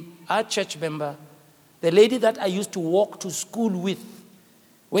be our church member, the lady that I used to walk to school with,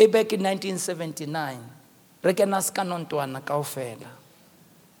 way back in 1979,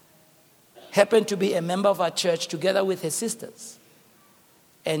 happened to be a member of our church together with her sisters.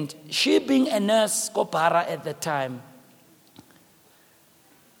 And she, being a nurse, Kopara at the time,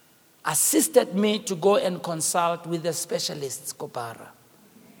 assisted me to go and consult with the specialists, Kopara.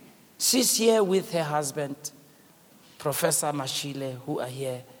 She's here with her husband, Professor Mashile, who are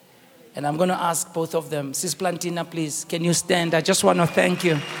here. And I'm going to ask both of them. Sis Plantina, please, can you stand? I just want to thank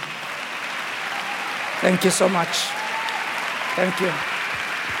you. Thank you so much. Thank you.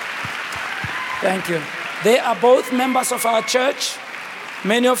 Thank you. They are both members of our church.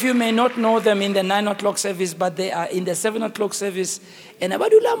 Many of you may not know them in the 9 o'clock service, but they are in the 7 o'clock service. And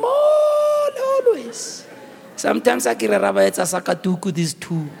Abadula always. Sometimes I get a rabbi, it's a sakatuku, these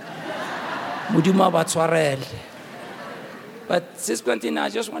two. Muduma Batswarel. But Sis Plantina, I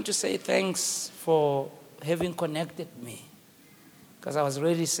just want to say thanks for having connected me. Because I was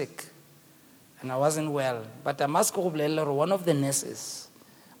really sick. And I wasn't well. But I must go one of the nurses.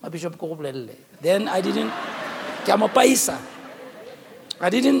 My bishop then I didn't.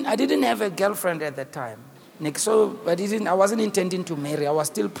 I didn't have a girlfriend at that time. So I wasn't intending to marry. I was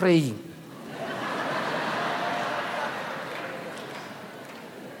still praying.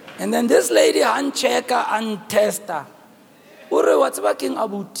 And then this lady, unchecker, untester. What's working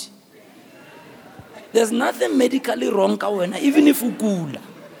about? There's nothing medically wrong, even if you cool.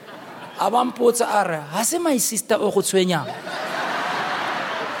 Abam potsa are, hase my sister o go tshwenya.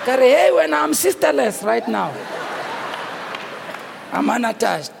 Kare, hey, when I'm sisterless right now. I'm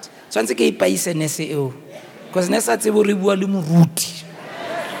unattached. So ke ipaise nese eo. Because nesa tsebo re bua le moruti.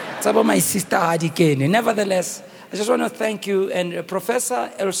 It's about my sister Hadikene. Nevertheless, I just want to thank you. And the professor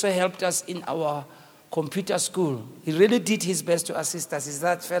also helped us in our computer school. He really did his best to assist us. Is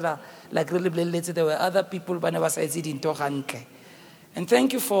that fella like really later? There were other people, but never said it in Tohanke. And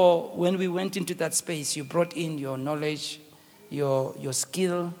thank you for when we went into that space, you brought in your knowledge, your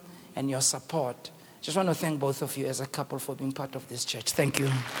skill, and your support. Just want to thank both of you as a couple for being part of this church. Thank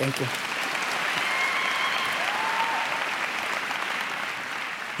you. Thank you.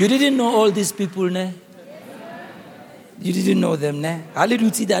 You didn't know all these people, ne? You didn't know them, ne?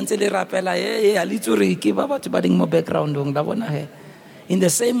 In the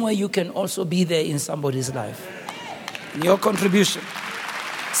same way, you can also be there in somebody's life. In your contribution.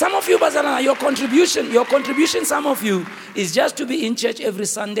 Some of you, Bazalana, your contribution, some of you, is just to be in church every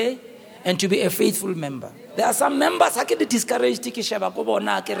Sunday and to be a faithful member. There are some members who get discouraged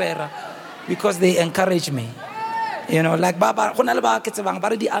because they encourage me. You know, like Baba, amen. They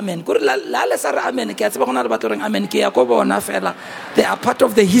are part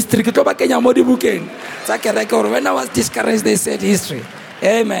of the history. When I was discouraged, they said history.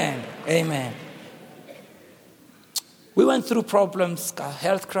 Amen. Amen. We went through problems,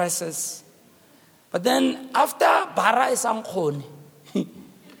 health crisis. But then after Bara is Ankhoni,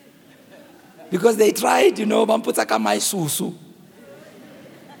 because they tried, you know,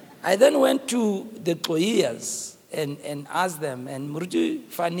 I then went to the Toyas and asked them, and Murju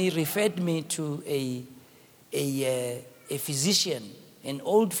Fani referred me to a physician, an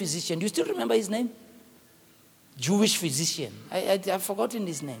old physician. Do you still remember his name? Jewish physician. I've forgotten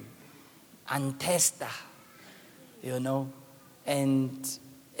his name. Antesta, you know. And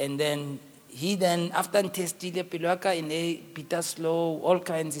then he after Antestile Pilwaka in a Peter Slow, all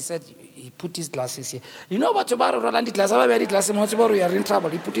kinds, he said, he put his glasses here. You know what about Rolandi glasses? We are in trouble.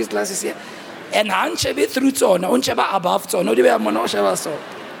 He put his glasses here. And Anchebe through Zona, Uncheba above Zona,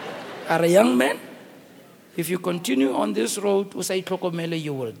 are a young man. If you continue on this road,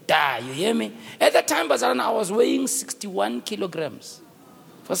 you will die. You hear me? At that time, Bazalana, I was weighing 61 kilograms.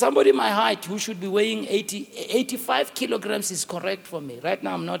 For somebody my height who should be weighing 85 kilograms is correct for me. Right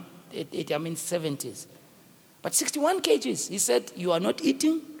now, I'm not 80, I'm in 70s. But 61 kgs. He said, you are not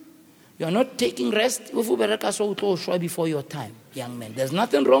eating. You are not taking rest. Before your time, young man. There's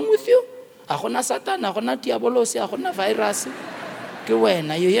nothing wrong with you. Akona Satan, akona diabolosi, akona virus.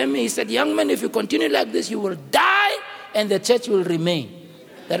 You hear me? He said, young man, if you continue like this, you will die and the church will remain.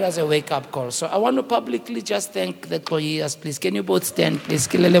 That was a wake-up call. So I want to publicly just thank the Koyas, please. Can you both stand, please?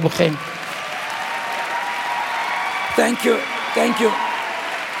 Thank you. Thank you.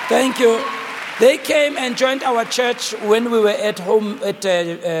 Thank you. They came and joined our church when we were at home at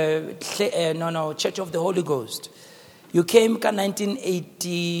Church of the Holy Ghost. You came in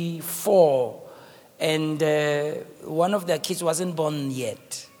 1984, and one of their kids wasn't born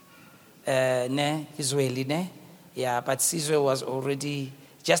yet. Israeli, yeah, but Sizwe was already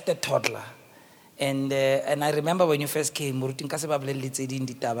just a toddler. And I remember when you first came, but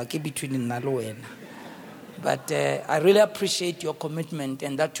I really appreciate your commitment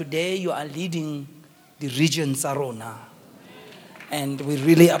and that today you are leading the region Sarona. And we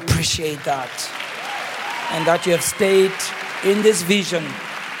really appreciate that. And that you have stayed in this vision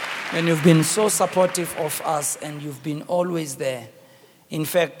and you've been so supportive of us and you've been always there. In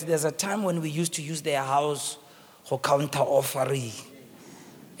fact, there's a time when we used to use their house for counter offering.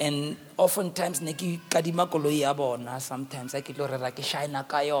 And oftentimes, sometimes I get shine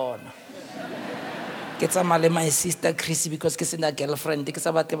Get some my sister Chrissy because she's a girlfriend. Take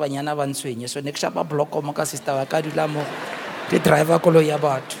some banyana banswenye. So next shapa block omoka sister wakadula mo. The driver koloi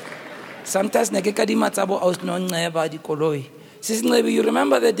about. Sometimes nekekadi matsabo aus no neba di koloi. Sis nebe, you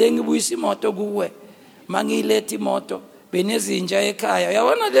remember the day we see moto guwe. Mangi leti moto. Benezinja ekaya.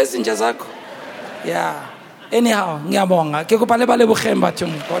 Yabona lezinja zako. Yeah. Anyhow, ngiyabonga. Ke kupale bale bukhemba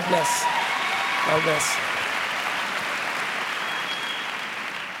tung. God bless. God bless.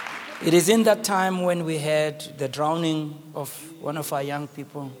 It is in that time when we had the drowning of one of our young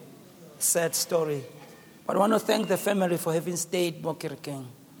people. Sad story. But I want to thank the family for having stayed Mokirking.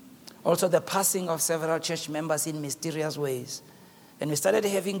 Also the passing of several church members in mysterious ways. And we started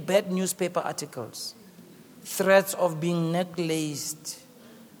having bad newspaper articles. Threats of being necklaced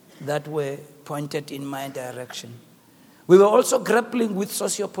that were pointed in my direction. We were also grappling with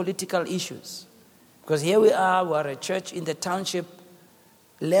socio-political issues. Because here we are a church in the township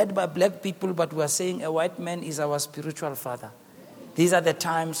led by black people, but we are saying a white man is our spiritual father. These are the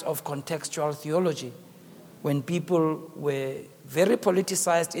times of contextual theology, when people were very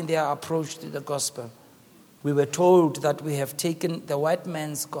politicized in their approach to the gospel. We were told that we have taken the white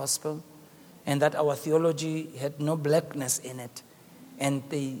man's gospel and that our theology had no blackness in it. And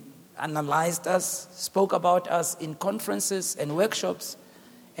they analyzed us, spoke about us in conferences and workshops,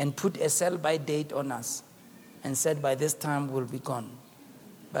 and put a sell-by date on us and said by this time we'll be gone.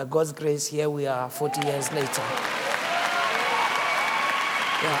 By God's grace, here we are 40 years later.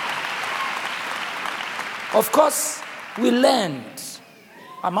 Yeah. Of course, we learned.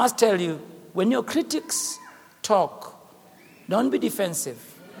 I must tell you, when your critics talk, don't be defensive.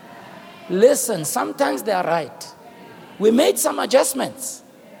 Listen, sometimes they are right. We made some adjustments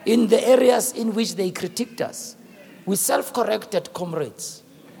in the areas in which they critiqued us. We self-corrected, comrades.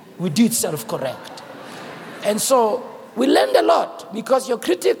 We did self-correct. And so we learned a lot because your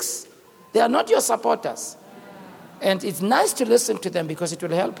critics, they are not your supporters. And it's nice to listen to them because it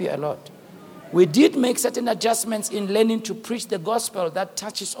will help you a lot. We did make certain adjustments in learning to preach the gospel that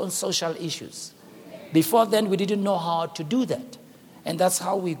touches on social issues. Before then, we didn't know how to do that. And that's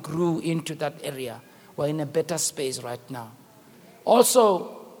how we grew into that area. We're in a better space right now.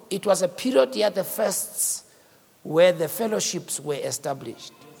 Also, it was a period here, the firsts, where the fellowships were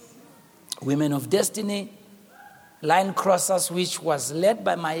established. Women of Destiny, Line Crossers, which was led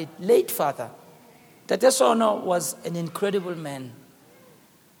by my late father. Tate Sono was an incredible man.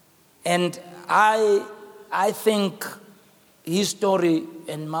 And I think his story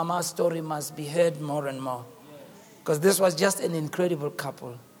and Mama's story must be heard more and more. Because this was just an incredible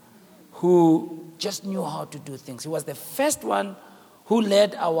couple who just knew how to do things. He was the first one who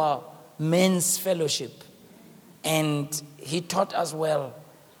led our men's fellowship. And he taught us well.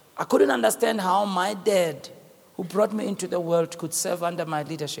 I couldn't understand how my dad, who brought me into the world, could serve under my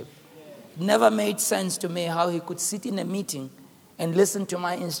leadership. It never made sense to me how he could sit in a meeting and listen to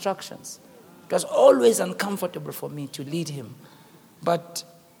my instructions. It was always uncomfortable for me to lead him. But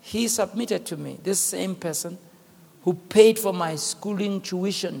he submitted to me, this same person who paid for my schooling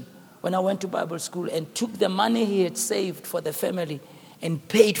tuition when I went to Bible school and took the money he had saved for the family and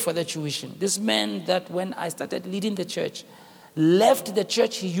paid for the tuition. This man that when I started leading the church, left the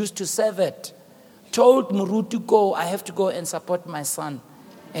church he used to serve at, told Muru to go, I have to go and support my son,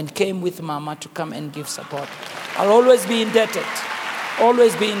 and came with Mama to come and give support. I'll always be indebted.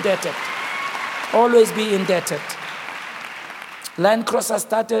 Always be indebted. Always be indebted. Line Crosser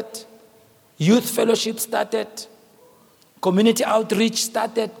started. Youth Fellowship started. Community Outreach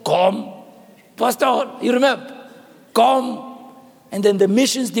started. GOM. Pastor, you remember? GOM. And then the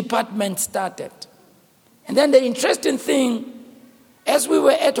missions department started. And then the interesting thing, as we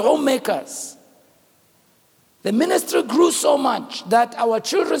were at Homemakers, the ministry grew so much that our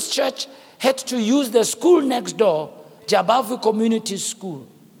children's church had to use the school next door, Jabavu Community School.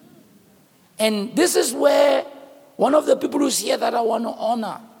 And this is where one of the people who's here that I want to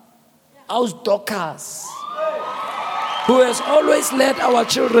honor, Aus Dokas, who has always led our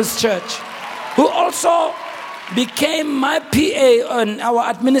children's church, who also became my PA and our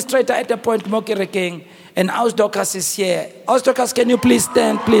administrator at the point, Mokirekeng, and Aus Dokas is here. Aus Dokas, can you please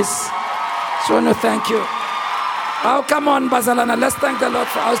stand, please? So I want to thank you. Oh, come on, Bazalana. Let's thank the Lord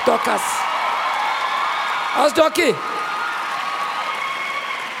for Aus Dokas. Aus Doki.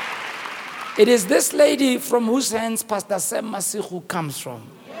 It is this lady from whose hands Pastor Sam Masihu comes from.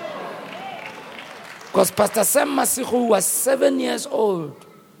 Because Pastor Sam Masihu was 7 years old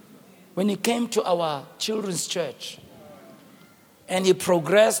when he came to our children's church. And he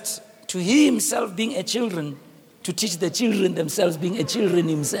progressed to he himself being a children, to teach the children themselves being a children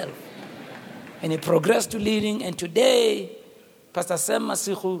himself. And he progressed to leading, and today, Pastor Sam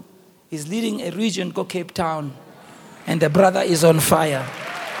Masihu is leading a region called Cape Town, and the brother is on fire.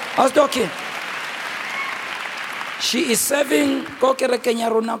 I was talking. She is serving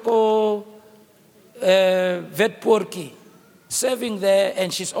Vetporki, serving there,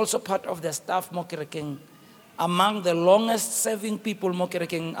 and she's also part of the staff Mokirekeng, among the longest serving people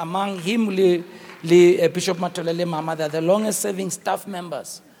Mokirekeng, among him, Bishop Matolele Mama, they're the longest serving staff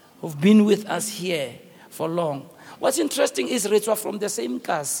members who've been with us here for long. What's interesting is Rachel from the same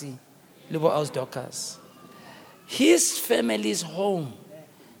Kasi, Libo Aus Dokas. His family's home,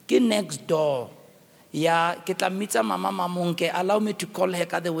 next door. Yeah, Ketlamita Mama Mamunke, allow me to call her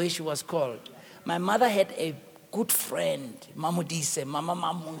the way she was called. My mother had a good friend, Mamudise, Mama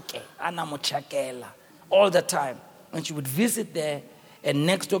Mamunke, Anna Mochakela, all the time. And she would visit there, and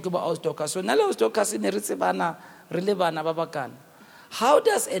next talk about Aus Dokas. So Nala Aus Dokas in Ritsebana, Relevana Babakan. How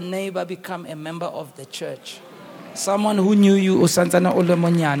does a neighbor become a member of the church? Someone who knew you, Usantana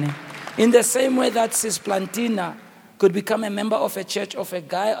Olemonyane. In the same way that Sis Plantina could become a member of a church of a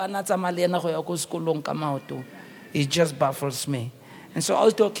guy, It just baffles me. And so,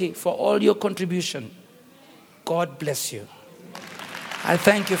 Altoki, for all your contribution, God bless you. I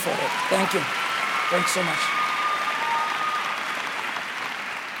thank you for it. Thank you. Thanks so much.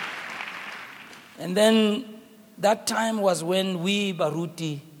 And then that time was when we,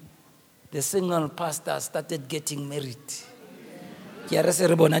 Baruti, the single pastor, started getting married.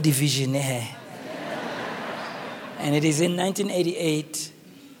 Division. And it is in 1988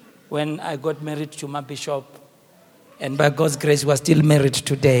 when I got married to my bishop. And by God's grace, we are still married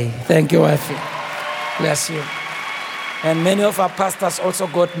today. Thank you, wifey. Bless you. And many of our pastors also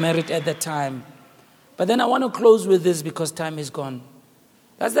got married at the time. But then I want to close with this because time is gone.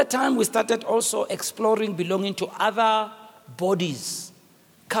 That's the time we started also exploring belonging to other bodies,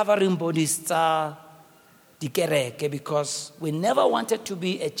 covering bodies, because we never wanted to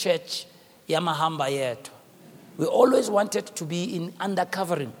be a church, Yamahamba yetu. We always wanted to be in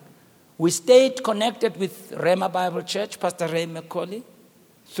undercovering. We stayed connected with Rema Bible Church, Pastor Ray McCauley,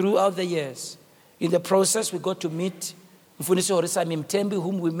 throughout the years. In the process, we got to meet Mfundisi Horisa Mimtembi,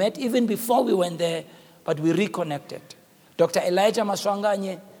 whom we met even before we went there, but we reconnected. Dr. Elijah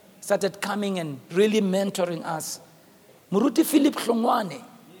Maswanganye started coming and really mentoring us. Muruti Philip Hlongwane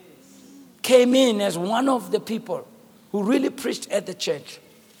came in as one of the people who really preached at the church.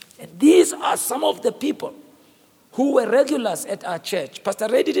 And these are some of the people who were regulars at our church. Pastor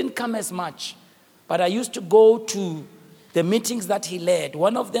Ray didn't come as much, but I used to go to the meetings that he led,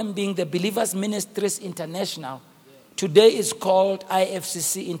 one of them being the Believers Ministries International. Today is called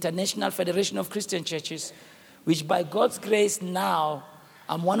IFCC, International Federation of Christian Churches, which by God's grace now,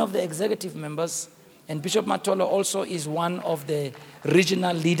 I'm one of the executive members, and Bishop Matolo also is one of the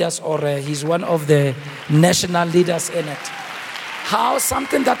regional leaders, or he's one of the national leaders in it. How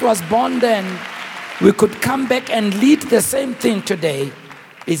something that was born then, we could come back and lead the same thing today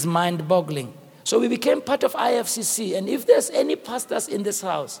is mind-boggling. So we became part of IFCC, and if there's any pastors in this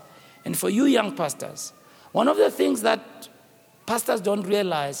house, and for you young pastors, one of the things that pastors don't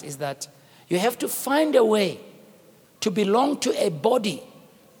realize is that you have to find a way to belong to a body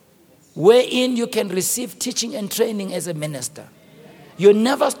wherein you can receive teaching and training as a minister. You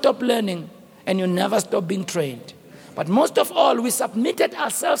never stop learning and you never stop being trained. But most of all, we submitted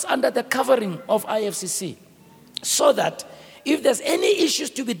ourselves under the covering of IFCC so that if there's any issues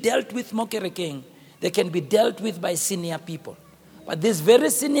to be dealt with Mokerekeng, they can be dealt with by senior people. But these very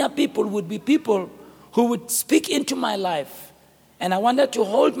senior people would be people who would speak into my life. And I wanted to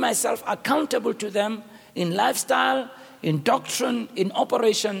hold myself accountable to them in lifestyle, in doctrine, in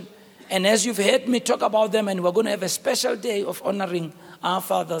operation. And as you've heard me talk about them, and we're going to have a special day of honoring our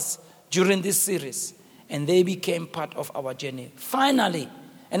fathers during this series. And they became part of our journey. Finally,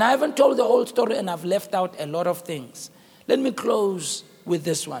 and I haven't told the whole story and I've left out a lot of things. Let me close with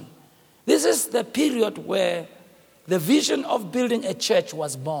this one. This is the period where the vision of building a church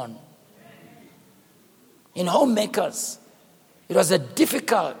was born. In Homemakers, it was a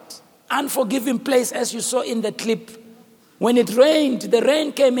difficult, unforgiving place, as you saw in the clip. When it rained, the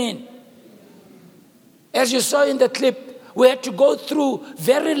rain came in. As you saw in the clip, we had to go through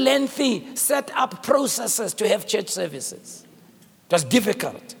very lengthy set-up processes to have church services. It was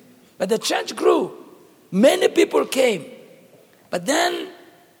difficult. But the church grew. Many people came. But then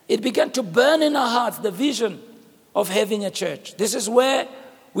it began to burn in our hearts the vision of having a church. This is where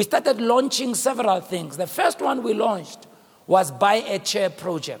we started launching several things. The first one we launched was Buy a Chair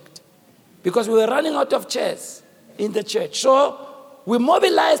project, because we were running out of chairs in the church. So we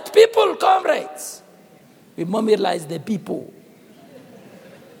mobilized people, comrades. We mobilized the people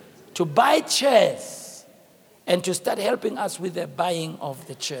to buy chairs and to start helping us with the buying of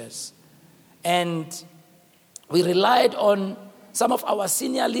the chairs. And we relied on some of our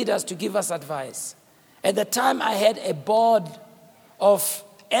senior leaders to give us advice. At the time, I had a board of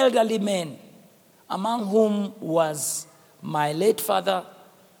elderly men, among whom was my late father.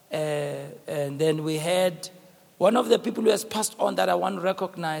 And then we had one of the people who has passed on that I want to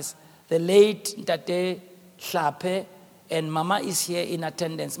recognize, the late Ntate Hlape, and Mama is here in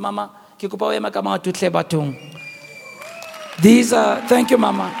attendance. Mama, these are, thank you,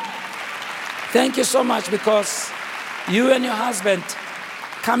 Mama. Thank you so much, because you and your husband,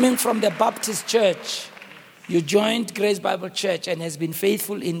 coming from the Baptist church, you joined Grace Bible Church and has been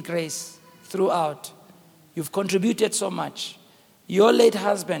faithful in grace throughout. You've contributed so much. Your late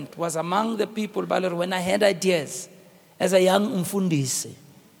husband was among the people, when I had ideas as a young umfundisi,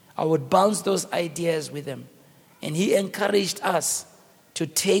 I would bounce those ideas with him. And he encouraged us to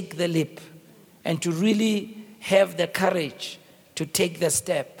take the leap and to really have the courage to take the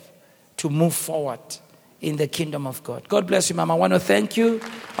step to move forward in the kingdom of God. God bless you, Mama. I want to thank you.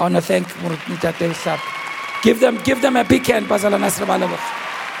 I want to thank Ntate Hlap. Give them a big hand, Bazalwana Srabalebo.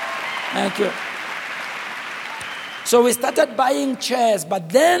 Thank you. So we started buying chairs, but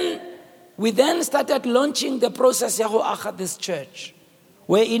then we started launching the process of this church,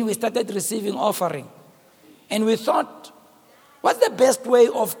 wherein we started receiving offering. And we thought, what's the best way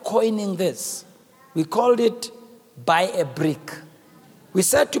of coining this? We called it buy a brick. We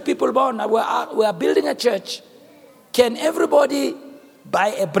said to people, we are building a church. Can everybody buy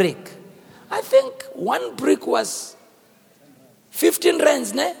a brick? I think one brick was 15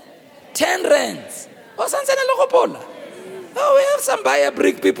 rands, ne? 10 rands. Oh, we have some buy a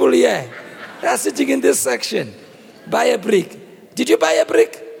brick people here. They are sitting in this section. Buy a brick. Did you buy a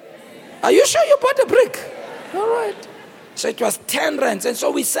brick? Are you sure you bought a brick? All right. So it was 10 rands. And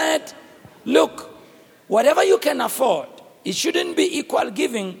so we said, look, whatever you can afford, it shouldn't be equal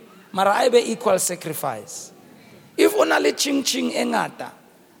giving, mara equal sacrifice. If only ching ching engata,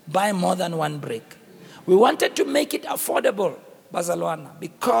 buy more than one brick. We wanted to make it affordable, Bazalwana,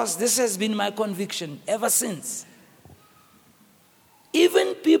 because this has been my conviction ever since.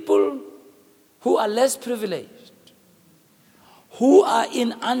 Even people who are less privileged, who are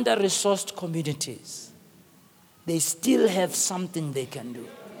in under-resourced communities, they still have something they can do.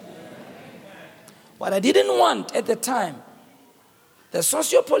 What I didn't want at the time, the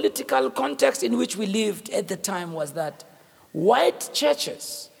socio-political context in which we lived at the time was that white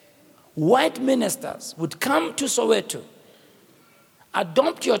churches, white ministers would come to Soweto,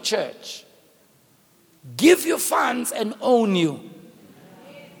 adopt your church, give you funds and own you.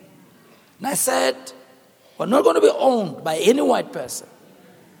 And I said, we're not going to be owned by any white person.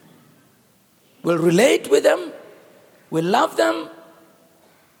 We'll relate with them, we'll love them,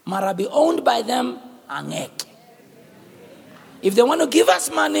 mara be owned by them, angeke. If they want to give us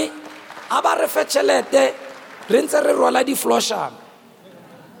money, aba re fetchelete, rinse re rola di flosham.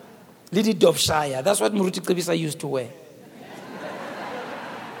 Lidi Dobshire. That's what Muruti Klebisa used to wear.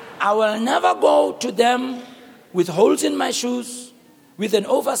 I will never go to them with holes in my shoes, with an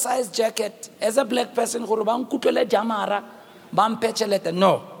oversized jacket, as a black person, no.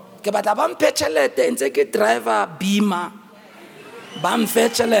 Ke batla ba mphetšhelete ntse ke driver Beamer. Ba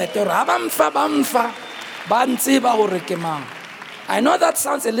mphetšhelete or ha ba mfa ba ntseba gore ke mang. I know that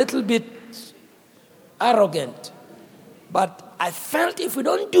sounds a little bit arrogant, but I felt if we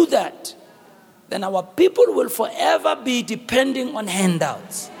don't do that, then our people will forever be depending on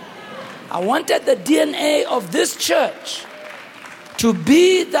handouts. I wanted the DNA of this church to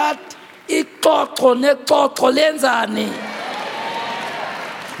be that we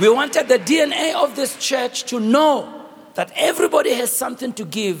wanted the DNA of this church to know that everybody has something to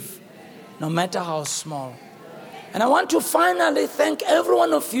give, no matter how small. And I want to finally thank every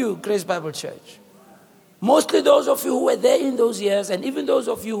one of you, Grace Bible Church. Mostly those of you who were there in those years, and even those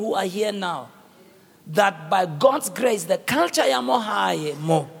of you who are here now, that by God's grace, the culture ya mohaye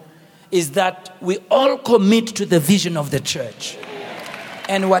mo is that we all commit to the vision of the church.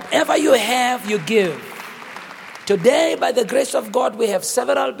 And whatever you have, you give. Today, by the grace of God, we have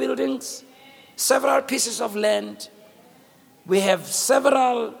several buildings, several pieces of land. We have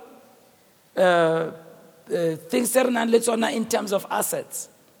several things in terms of assets.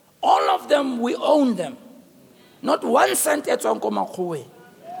 All of them, we own them. Not 1 cent at Makhuwe.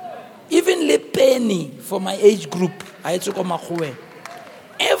 Even le penny for my age group,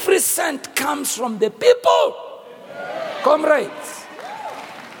 every cent comes from the people, comrades.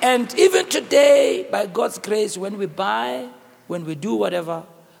 And even today, by God's grace, when we buy, when we do whatever,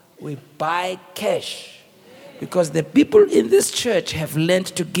 we buy cash. Because the people in this church have learned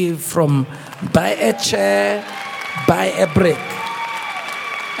to give from buy a chair, buy a brick.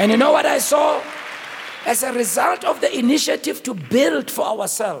 And you know what I saw? As a result of the initiative to build for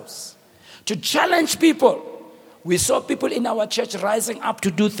ourselves, to challenge people, we saw people in our church rising up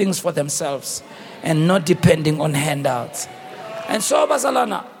to do things for themselves and not depending on handouts. And so,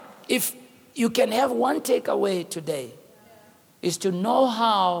 Bazalwana, if you can have one takeaway today, is to know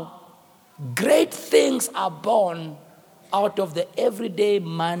how great things are born out of the everyday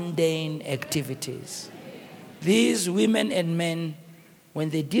mundane activities. These women and men,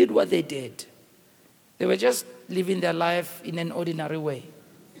 when they did what they did, they were just living their life in an ordinary way.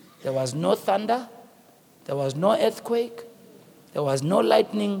 There was no thunder, there was no earthquake, there was no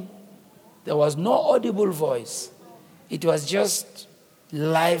lightning, there was no audible voice. It was just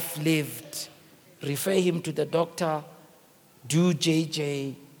life lived. Refer him to the doctor, do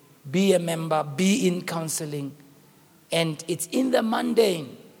JJ, be a member, be in counseling. And it's in the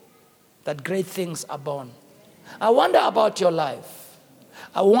mundane that great things are born. I wonder about your life.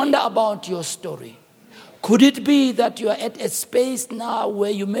 I wonder about your story. Could it be that you are at a space now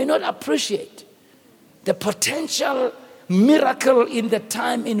where you may not appreciate the potential miracle in the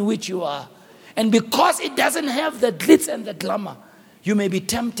time in which you are. And because it doesn't have the glitz and the glamour, you may be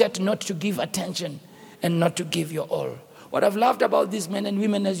tempted not to give attention and not to give your all. What I've loved about these men and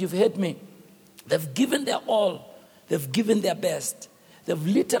women, as you've heard me, they've given their all. They've given their best. They've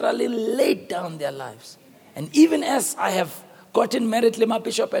literally laid down their lives. And even as I have gotten married, Lema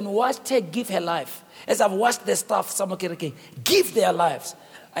Bishop, and watched her give her life, as I've watched the staff, Samokireke, give their lives,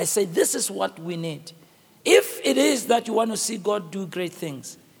 I say, this is what we need. If it is that you want to see God do great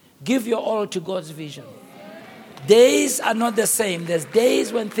things, give your all to God's vision. Days are not the same. There's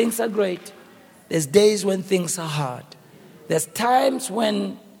days when things are great. There's days when things are hard. There's times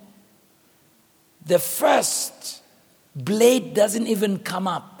when the first blade doesn't even come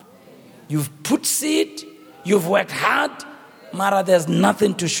up. You've put seed, you've worked hard, Mara, there's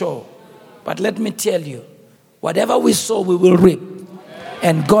nothing to show. But let me tell you, whatever we sow, we will reap.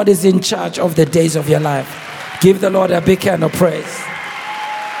 And God is in charge of the days of your life. Give the Lord a big hand of praise.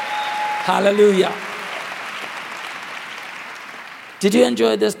 Hallelujah. Did you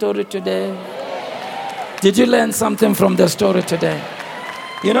enjoy the story today? Did you learn something from the story today?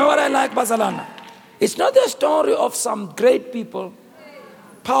 You know what I like, Bazalana? It's not the story of some great people,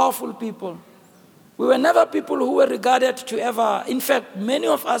 powerful people. We were never people who were regarded to ever. In fact, many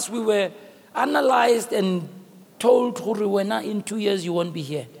of us, we were analyzed and told, in 2 years you won't be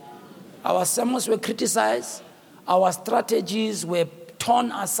here. Our sermons were criticized. Our strategies were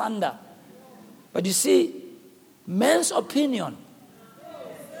torn asunder. But you see, man's opinion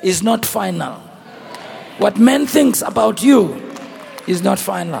is not final. What man thinks about you is not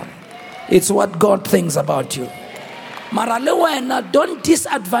final. It's what God thinks about you. Maralewena, don't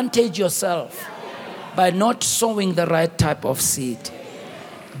disadvantage yourself by not sowing the right type of seed.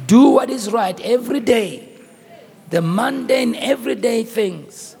 Do what is right every day. The mundane, everyday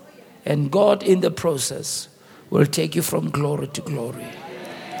things. And God in the process will take you from glory to glory.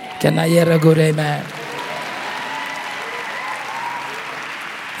 Can I hear a good amen?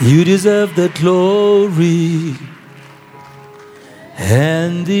 You deserve the glory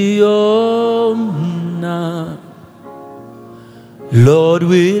and the honor. Lord,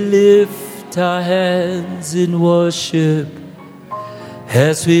 we lift our hands in worship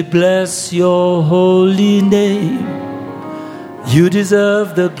as we bless your holy name. You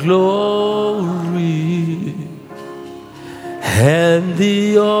deserve the glory and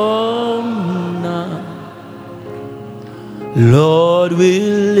the honor. Lord, we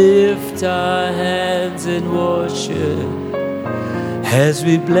lift our hands in worship as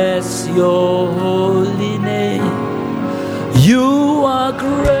we bless your holy name. You are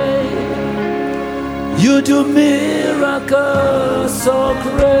great. You do miracles so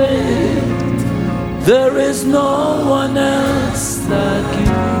great. There is no one else like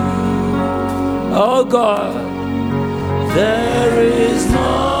you. Oh God, there is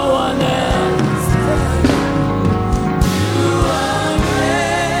no one else like you. You are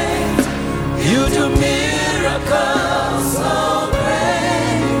great. You do miracles so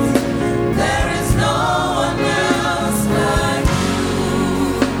great. There is no one else like you.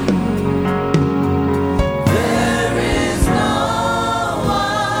 There is no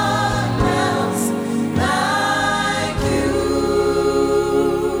one else like you.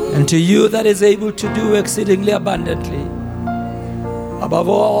 And to you that is able to do exceedingly abundantly, above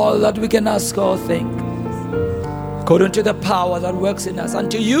all that we can ask or think, according to the power that works in us.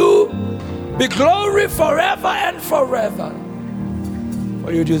 Unto you be glory forever and forever.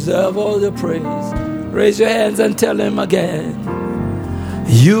 For you deserve all the praise. Raise your hands and tell him again.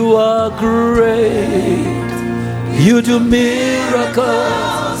 You are great. You do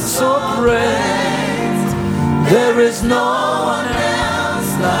miracles so great. There is no one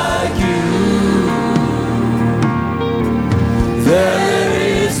else like you. There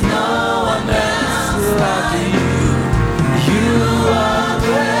is no one else like you. You are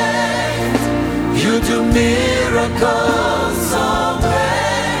great. You do miracles so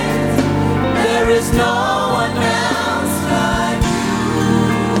great. There is no one else like you.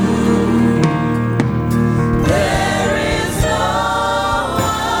 There is no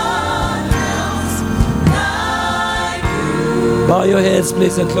one else like you. Bow your heads,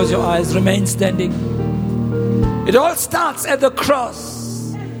 please, and close your eyes. Remain standing. It all starts at the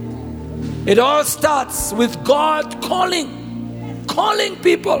cross. It all starts with God calling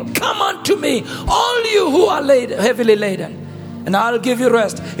people, come unto me, all you who are heavily laden, and I'll give you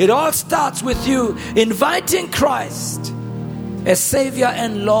rest. It all starts with you inviting Christ as Savior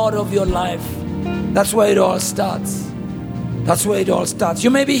and Lord of your life. That's where it all starts. That's where it all starts. You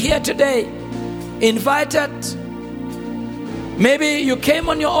may be here today, invited. Maybe you came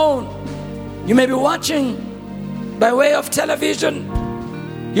on your own. You may be watching by way of television.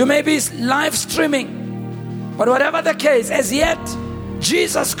 You may be live streaming. But whatever the case, as yet,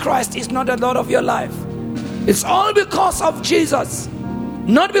 Jesus Christ is not the Lord of your life. It's all because of Jesus,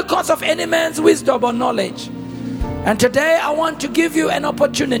 not because of any man's wisdom or knowledge. And today I want to give you an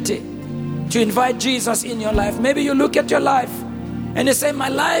opportunity to invite Jesus in your life. Maybe you look at your life and you say, my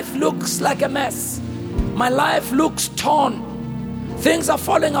life looks like a mess. My life looks torn. Things are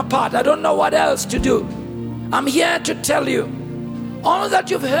falling apart. I don't know what else to do. I'm here to tell you, all that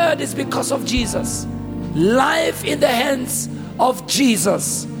you've heard is because of Jesus. Life in the hands of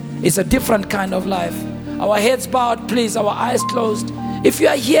Jesus is a different kind of life. Our heads bowed, please, our eyes closed. If you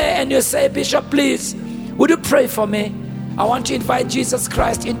are here and you say, Bishop, please, would you pray for me? I want to invite Jesus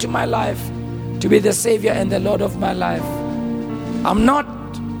Christ into my life to be the Savior and the Lord of my life. I'm not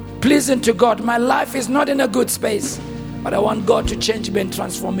pleasing to God. My life is not in a good space, but I want God to change me and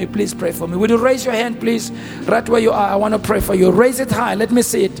transform me. Please pray for me. Would you raise your hand, please, right where you are? I want to pray for you. Raise it high. Let me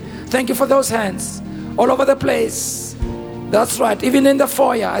see it. Thank you for those hands all over the place. That's right. Even in the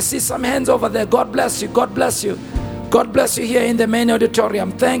foyer, I see some hands over there. God bless you. God bless you. God bless you here in the main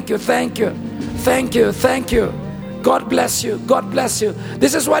auditorium. Thank you. Thank you. Thank you. Thank you. God bless you. God bless you.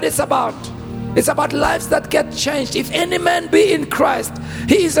 This is what it's about. It's about lives that get changed. If any man be in Christ,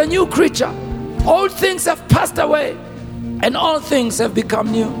 he is a new creature. All things have passed away and all things have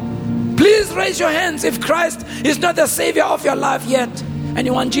become new. Please raise your hands if Christ is not the Savior of your life yet and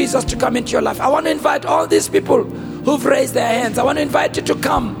you want Jesus to come into your life. I want to invite all these people who've raised their hands. I want to invite you to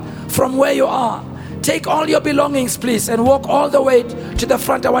come from where you are. Take all your belongings, please, and walk all the way to the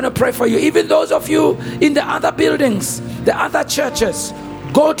front. I want to pray for you. Even those of you in the other buildings, the other churches,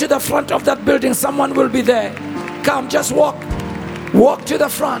 go to the front of that building. Someone will be there. Come, just walk. Walk to the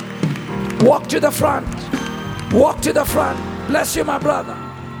front. Walk to the front. Walk to the front. Bless you, my brother.